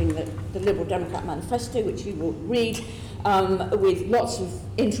much hoping that the Liberal Democrat Manifesto, which you will read with lots of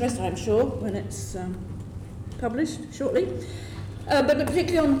interest, I'm sure, when it's published shortly. But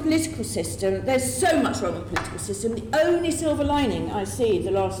particularly on the political system, there's so much wrong with the political system. The only silver lining I see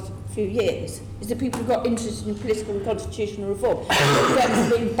the last few years is that people have got interested in political and constitutional reform. They've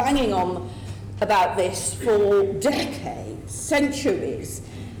been banging on about this for decades, centuries.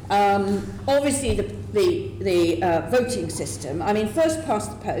 Obviously, the voting system, I mean, first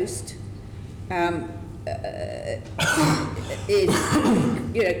past the post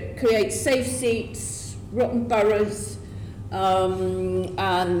creates safe seats, rotten boroughs,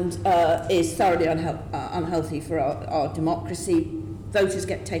 and is thoroughly unhealthy for our democracy. Voters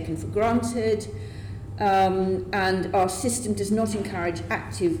get taken for granted, and our system does not encourage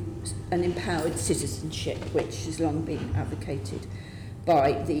active and empowered citizenship, which has long been advocated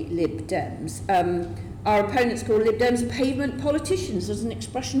by the Lib Dems. Our opponents call Lib Dems pavement politicians as an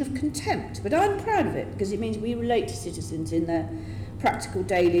expression of contempt, but I'm proud of it because it means we relate to citizens in their practical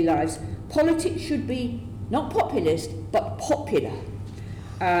daily lives. Politics should be not populist, but popular.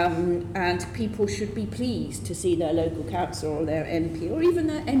 And people should be pleased to see their local councillor or their MP or even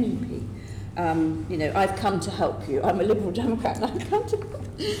their MEP. I've come to help you. I'm a Liberal Democrat and I've come to help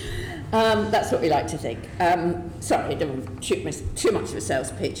you. That's what we like to think. Sorry, I don't want to shoot too much of a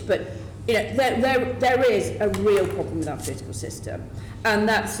sales pitch, but there is a real problem with our political system. And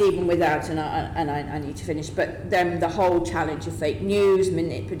that's even without, and I need to finish, but then the whole challenge of fake news,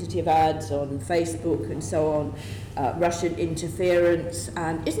 manipulative ads on Facebook and so on, Russian interference,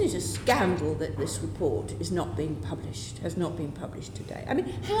 and isn't it a scandal that this report is not being published, has not been published today? I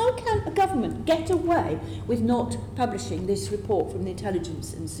mean, how can a government get away with not publishing this report from the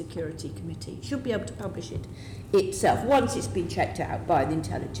Intelligence and Security Committee? It should be able to publish it itself once it's been checked out by the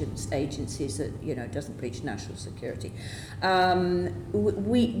intelligence agencies that it doesn't breach national security.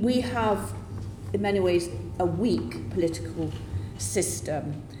 We have, in many ways, a weak political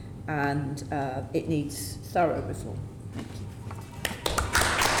system, and it needs thorough reform. Thank you.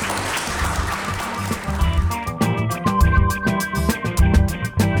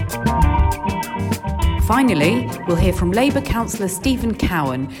 Finally, we'll hear from Labour councillor Stephen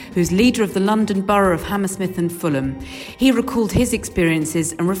Cowan, who's leader of the London Borough of Hammersmith and Fulham. He recalled his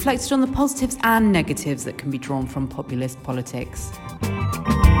experiences and reflected on the positives and negatives that can be drawn from populist politics.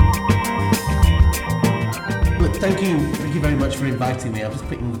 Look, thank you very much for inviting me. I'm just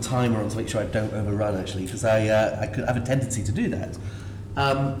putting the timer on to make sure I don't overrun, actually, because I could have a tendency to do that.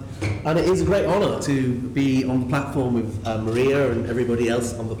 And it is a great honour to be on the platform with Maria and everybody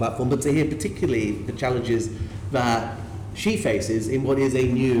else on the platform, but to hear particularly the challenges that she faces in what is a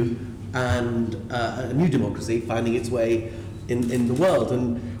new democracy finding its way in the world.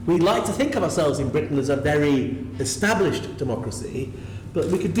 And we like to think of ourselves in Britain as a very established democracy, but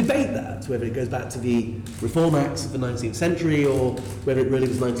we could debate that, whether it goes back to the Reform Acts of the 19th century or whether it really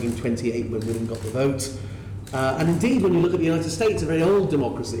was 1928 when women got the vote. And indeed, when you look at the United States, a very old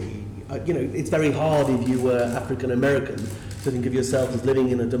democracy, it's very hard if you were African American to think of yourself as living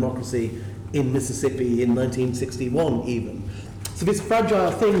in a democracy in Mississippi in 1961 even. So this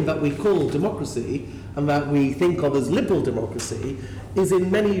fragile thing that we call democracy and that we think of as liberal democracy is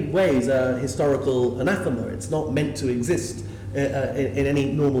in many ways a historical anathema. It's not meant to exist in any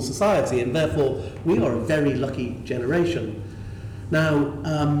normal society, and therefore we are a very lucky generation. Now,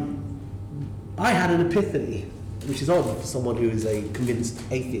 I had an epiphany, which is odd for someone who is a convinced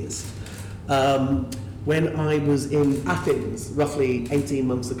atheist, when I was in Athens roughly 18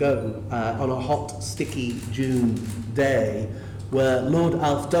 months ago on a hot, sticky June day where Lord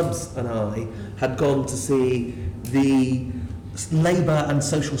Alf Dubs and I had gone to see the Labour and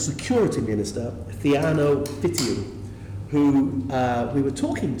Social Security Minister, Theano Phitiou, who we were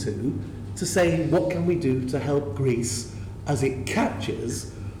talking to say, what can we do to help Greece as it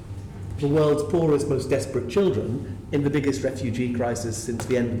catches the world's poorest, most desperate children in the biggest refugee crisis since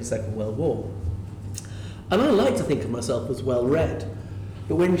the end of the Second World War. And I like to think of myself as well-read,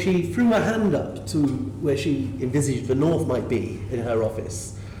 but when she threw her hand up to where she envisaged the North might be in her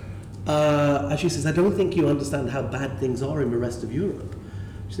office, and she says, I don't think you understand how bad things are in the rest of Europe.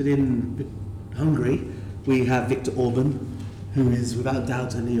 She said, in Hungary, we have Viktor Orban, who is without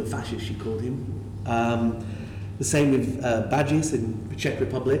doubt a neo-fascist, she called him. The same with Bagis in the Czech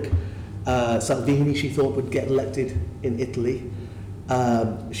Republic. Salvini, she thought, would get elected in Italy.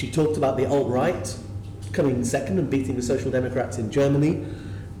 She talked about the alt-right coming second and beating the Social Democrats in Germany.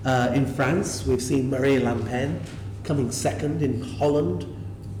 In France, we've seen Marine Le Pen coming second. In Holland,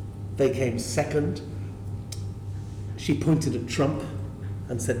 they came second. She pointed at Trump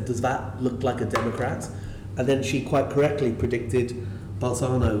and said, does that look like a Democrat? And then she quite correctly predicted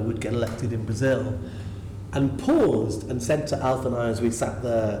Bolsonaro would get elected in Brazil, and paused and said to Alf and I as we sat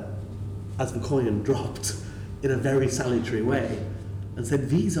there, as the coin dropped, in a very salutary way, and said,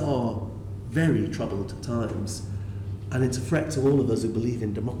 these are very troubled times, and it's a threat to all of us who believe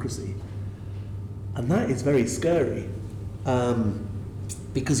in democracy. And that is very scary,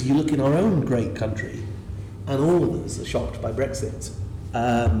 because you look in our own great country, and all of us are shocked by Brexit.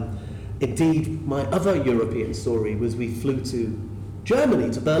 Indeed, my other European story was we flew to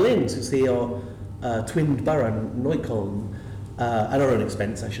Germany, to Berlin, to see our twinned borough, Neukölln, at our own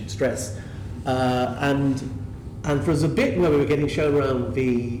expense, I should stress. And for us a bit where we were getting shown around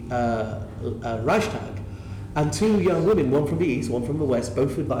the Reichstag, and two young women, one from the east, one from the west,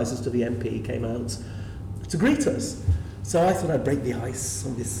 both advisors to the MP, came out to greet us. So I thought I'd break the ice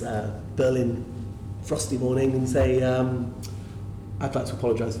on this Berlin frosty morning and say, I'd like to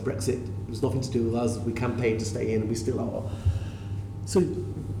apologise for Brexit. It was nothing to do with us. We campaigned to stay in, and we still are. So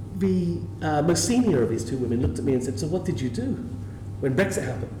the most senior of these two women looked at me and said, so what did you do when Brexit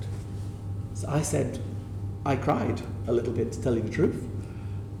happened? So I said, I cried a little bit, to tell you the truth.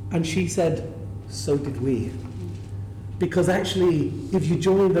 And she said, so did we. Because actually, if you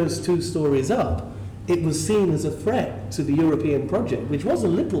join those two stories up, it was seen as a threat to the European project, which was a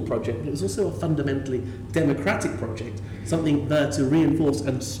liberal project, but it was also a fundamentally democratic project, something there to reinforce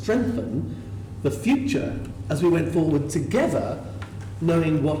and strengthen the future as we went forward together,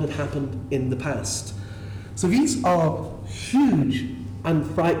 knowing what had happened in the past. So these are huge and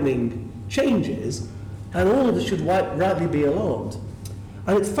frightening changes, and all of us should rightly be alarmed.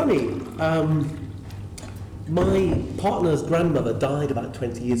 And it's funny, my partner's grandmother died about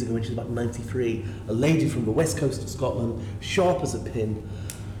 20 years ago when she was about 93, a lady from the west coast of Scotland, sharp as a pin.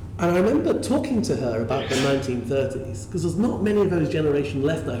 And I remember talking to her about the 1930s, because there's not many of those generation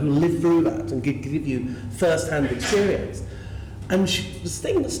left now who lived through that and give you first-hand experience. And this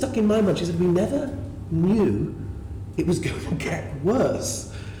thing that stuck in my mind, she said, we never knew it was going to get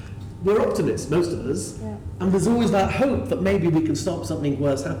worse. We're optimists, most of us, and there's always that hope that maybe we can stop something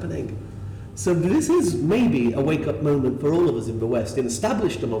worse happening. So this is maybe a wake-up moment for all of us in the West. In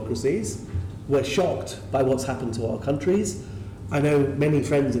established democracies, we're shocked by what's happened to our countries. I know many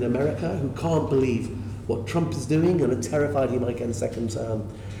friends in America who can't believe what Trump is doing and are terrified he might get a second term.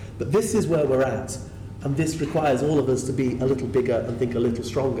 But this is where we're at, and this requires all of us to be a little bigger and think a little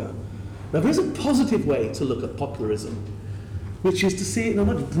stronger. Now, there is a positive way to look at populism, which is to see it in a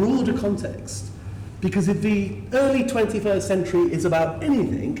much broader context. Because if the early 21st century is about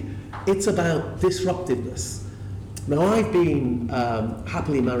anything, it's about disruptiveness. Now, I've been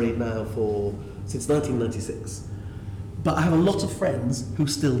happily married now since 1996, but I have a lot of friends who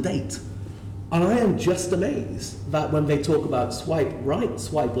still date. And I am just amazed that when they talk about swipe right,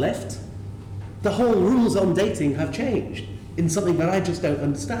 swipe left, the whole rules on dating have changed in something that I just don't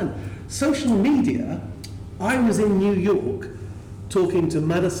understand. Social media, I was in New York talking to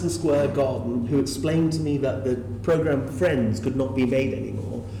Madison Square Garden, who explained to me that the program Friends could not be made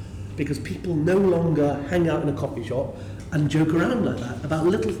anymore because people no longer hang out in a coffee shop and joke around like that about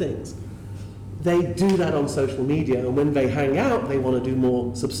little things. They do that on social media, and when they hang out, they want to do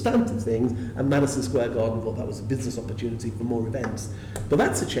more substantive things, and Madison Square Garden thought that was a business opportunity for more events. But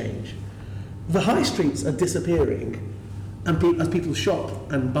that's a change. The high streets are disappearing, and as people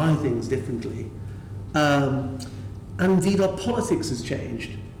shop and buy things differently. And indeed, our politics has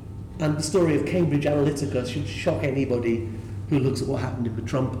changed. And the story of Cambridge Analytica should shock anybody who looks at what happened in the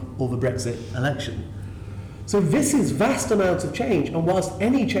Trump or the Brexit election. So this is vast amounts of change, and whilst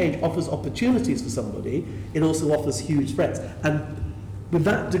any change offers opportunities for somebody, it also offers huge threats. And with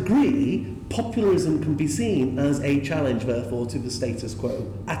that degree, populism can be seen as a challenge, therefore, to the status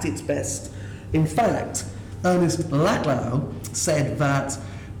quo at its best. In fact, Ernest Laclau said that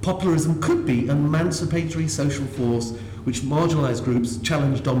populism could be an emancipatory social force which marginalised groups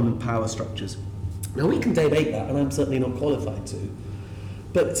challenge dominant power structures. Now, we can debate that, and I'm certainly not qualified to,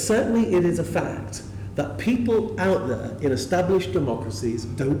 but certainly it is a fact that people out there in established democracies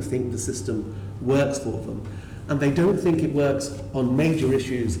don't think the system works for them. And they don't think it works on major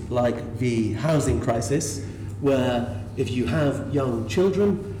issues like the housing crisis, where if you have young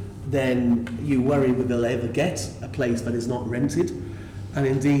children, then you worry whether they'll ever get a place that is not rented. And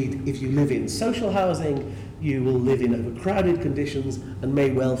indeed, if you live in social housing, you will live in overcrowded conditions and may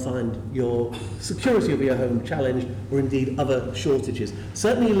well find your security of your home challenged, or indeed other shortages.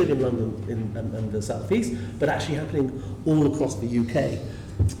 Certainly you live in London and the South East, but actually happening all across the UK.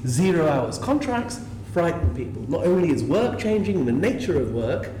 0 hours contracts frighten people. Not only is work changing, the nature of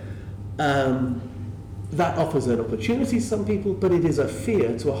work, that offers an opportunity to some people, but it is a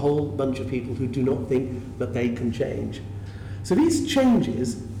fear to a whole bunch of people who do not think that they can change. So these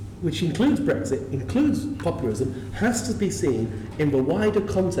changes, which includes Brexit, includes populism, has to be seen in the wider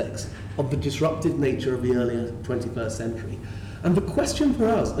context of the disruptive nature of the earlier 21st century. And the question for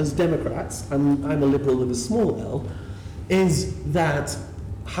us as Democrats, and I'm a liberal with a small l, is that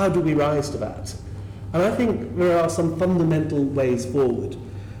how do we rise to that? And I think there are some fundamental ways forward.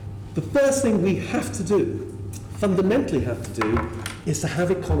 The first thing we have to do, fundamentally have to do, is to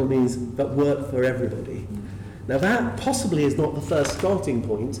have economies that work for everybody. Now that possibly is not the first starting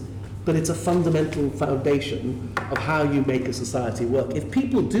point, but it's a fundamental foundation of how you make a society work. If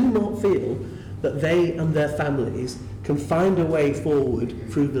people do not feel that they and their families can find a way forward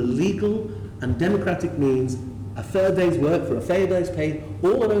through the legal and democratic means, a fair day's work for a fair day's pay,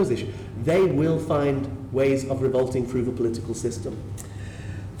 all of those issues, they will find ways of revolting through the political system.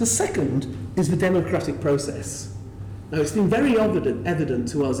 The second is the democratic process. Now it's been very evident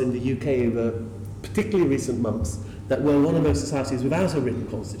to us in the UK over particularly recent months that we're one of those societies without a written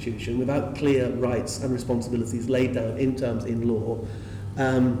constitution, without clear rights and responsibilities laid down in terms in law.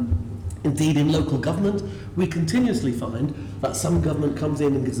 Indeed, in local government, we continuously find that some government comes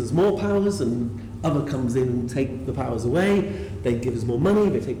in and gives us more powers, and other comes in and take the powers away. They give us more money,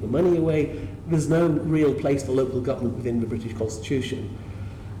 they take the money away. There's no real place for local government within the British Constitution.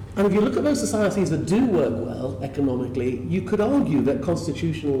 And if you look at those societies that do work well economically, you could argue that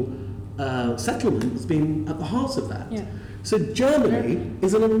constitutional settlement has been at the heart of that. Yeah. So Germany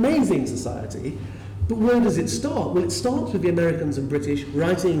is an amazing society, but where does it start? Well, it starts with the Americans and British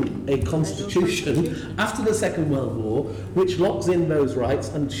writing a constitution after the Second World War, which locks in those rights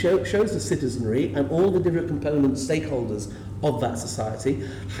and shows the citizenry and all the different component stakeholders of that society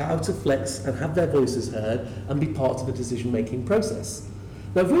how to flex and have their voices heard and be part of the decision-making process.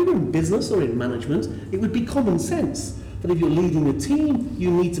 Now, if we were in business or in management, it would be common sense that if you're leading a team,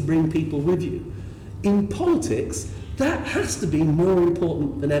 you need to bring people with you. In politics, that has to be more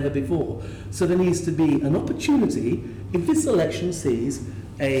important than ever before. So there needs to be an opportunity, if this election sees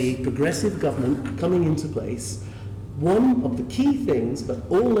a progressive government coming into place, one of the key things that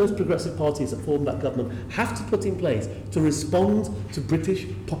all those progressive parties that form that government have to put in place to respond to British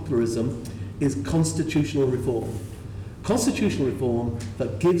populism is constitutional reform. Constitutional reform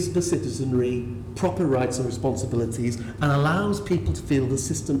that gives the citizenry proper rights and responsibilities and allows people to feel the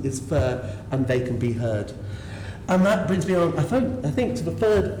system is fair and they can be heard. And that brings me on, I think, to the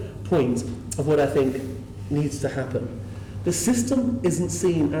third point of what I think needs to happen. The system isn't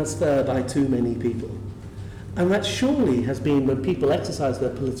seen as fair by too many people. And that surely has been when people exercise their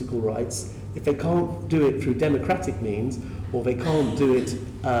political rights, if they can't do it through democratic means, or they can't do it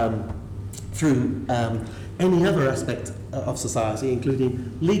through any other aspect of society,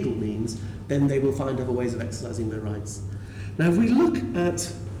 including legal means, then they will find other ways of exercising their rights. Now, if we look at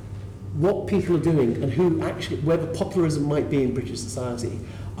what people are doing and who actually, where the populism might be in British society,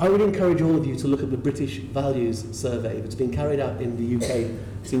 I would encourage all of you to look at the British Values Survey that's been carried out in the UK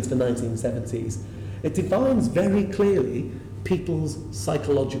since the 1970s. It defines very clearly people's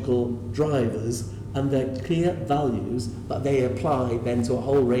psychological drivers and their clear values that they apply then to a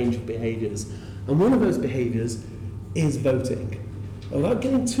whole range of behaviours. And one of those behaviours is voting. Without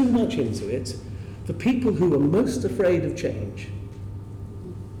getting too much into it, the people who are most afraid of change,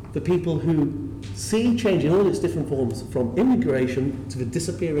 the people who see change in all its different forms, from immigration to the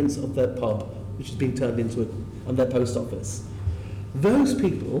disappearance of their pub, which has been turned into and their post office, those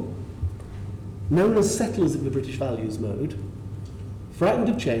people, known as settlers in the British values mode, frightened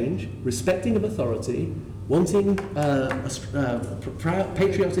of change, respecting of authority, wanting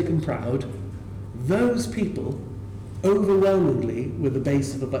patriotic and proud, those people overwhelmingly were the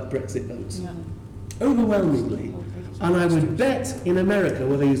base of the Brexit votes. Yeah. Overwhelmingly. And I would bet in America,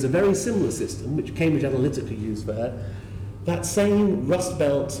 where they use a very similar system, which Cambridge Analytica used there, that same Rust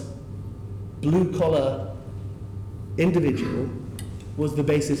Belt, blue-collar individual was the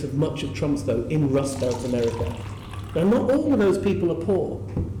basis of much of Trump's vote in Rust Belt America. Now, not all of those people are poor.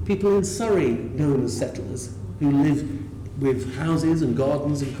 People in Surrey, known as settlers, who live with houses and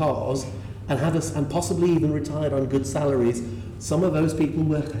gardens and cars, and possibly even retired on good salaries, some of those people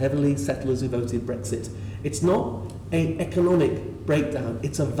were heavily settlers who voted Brexit. It's not an economic breakdown,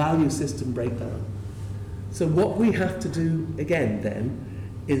 it's a value system breakdown. So what we have to do again then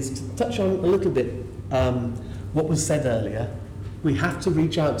is to touch on a little bit what was said earlier. We have to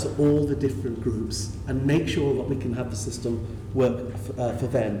reach out to all the different groups and make sure that we can have the system work for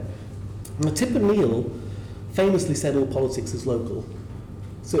them. Now, Tip O'Neill famously said all politics is local.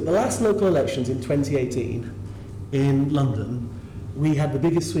 So at the last local elections in 2018 in London, we had the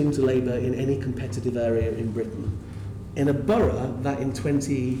biggest swing to Labour in any competitive area in Britain. In a borough that in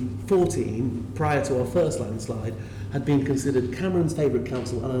 2014, prior to our first landslide, had been considered Cameron's favourite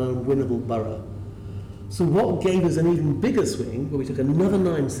council and an unwinnable borough. So what gave us an even bigger swing, where we took another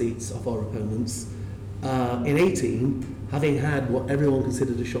 9 seats off our opponents in 18, having had what everyone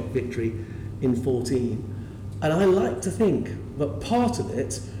considered a shock victory in 14. And I like to think that part of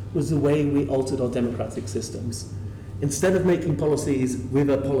it was the way we altered our democratic systems. Instead of making policies with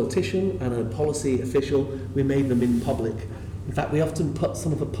a politician and a policy official, we made them in public. In fact, we often put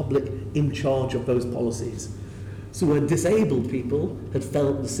some of the public in charge of those policies. So when disabled people had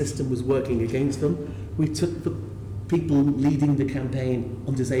felt the system was working against them, we took the people leading the campaign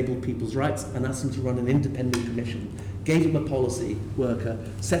on disabled people's rights and asked them to run an independent commission, gave them a policy worker,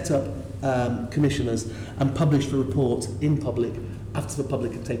 set up commissioners, and published a report in public after the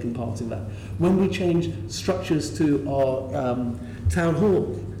public had taken part in that. When we changed structures to our town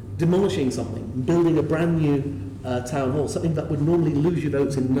hall, demolishing something, building a brand new town hall, something that would normally lose your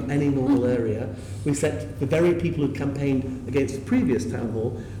votes in any normal area, we set the very people who campaigned against the previous town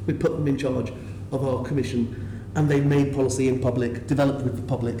hall, we put them in charge of our commission, and they made policy in public, developed with the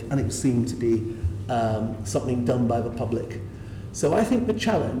public, and it seemed to be something done by the public. So I think the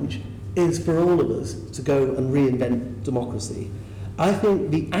challenge is for all of us to go and reinvent democracy. I think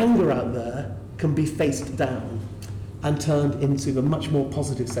the anger out there can be faced down and turned into a much more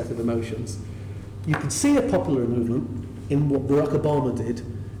positive set of emotions. You can see a popular movement in what Barack Obama did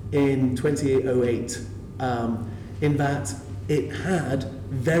in 2008, in that it had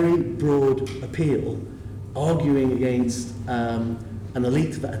very broad appeal, arguing against an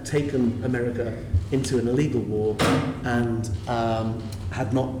elite that had taken America into an illegal war and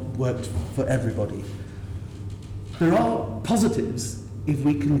had not worked for everybody. There are positives if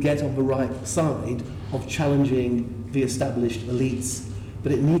we can get on the right side of challenging the established elites,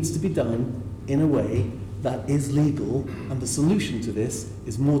 but it needs to be done in a way that is legal, and the solution to this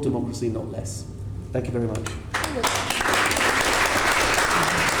is more democracy, not less. Thank you very much.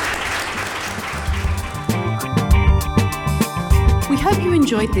 We hope you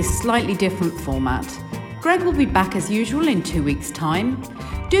enjoyed this slightly different format. Greg will be back as usual in 2 weeks' time.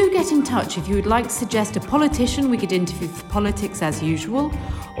 Do get in touch if you would like to suggest a politician we could interview for Politics as Usual,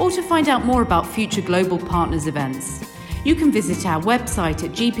 or to find out more about future Global Partners events. You can visit our website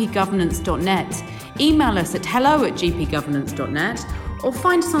at gpgovernance.net, email us at hello@gpgovernance.net, or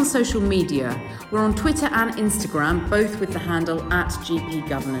find us on social media. We're on Twitter and Instagram, both with the handle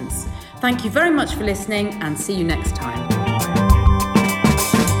 @gpgovernance. Thank you very much for listening, and see you next time.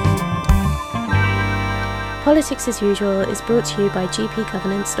 Politics as Usual is brought to you by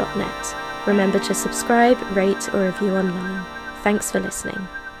gpgovernance.net. Remember to subscribe, rate or review online. Thanks for listening.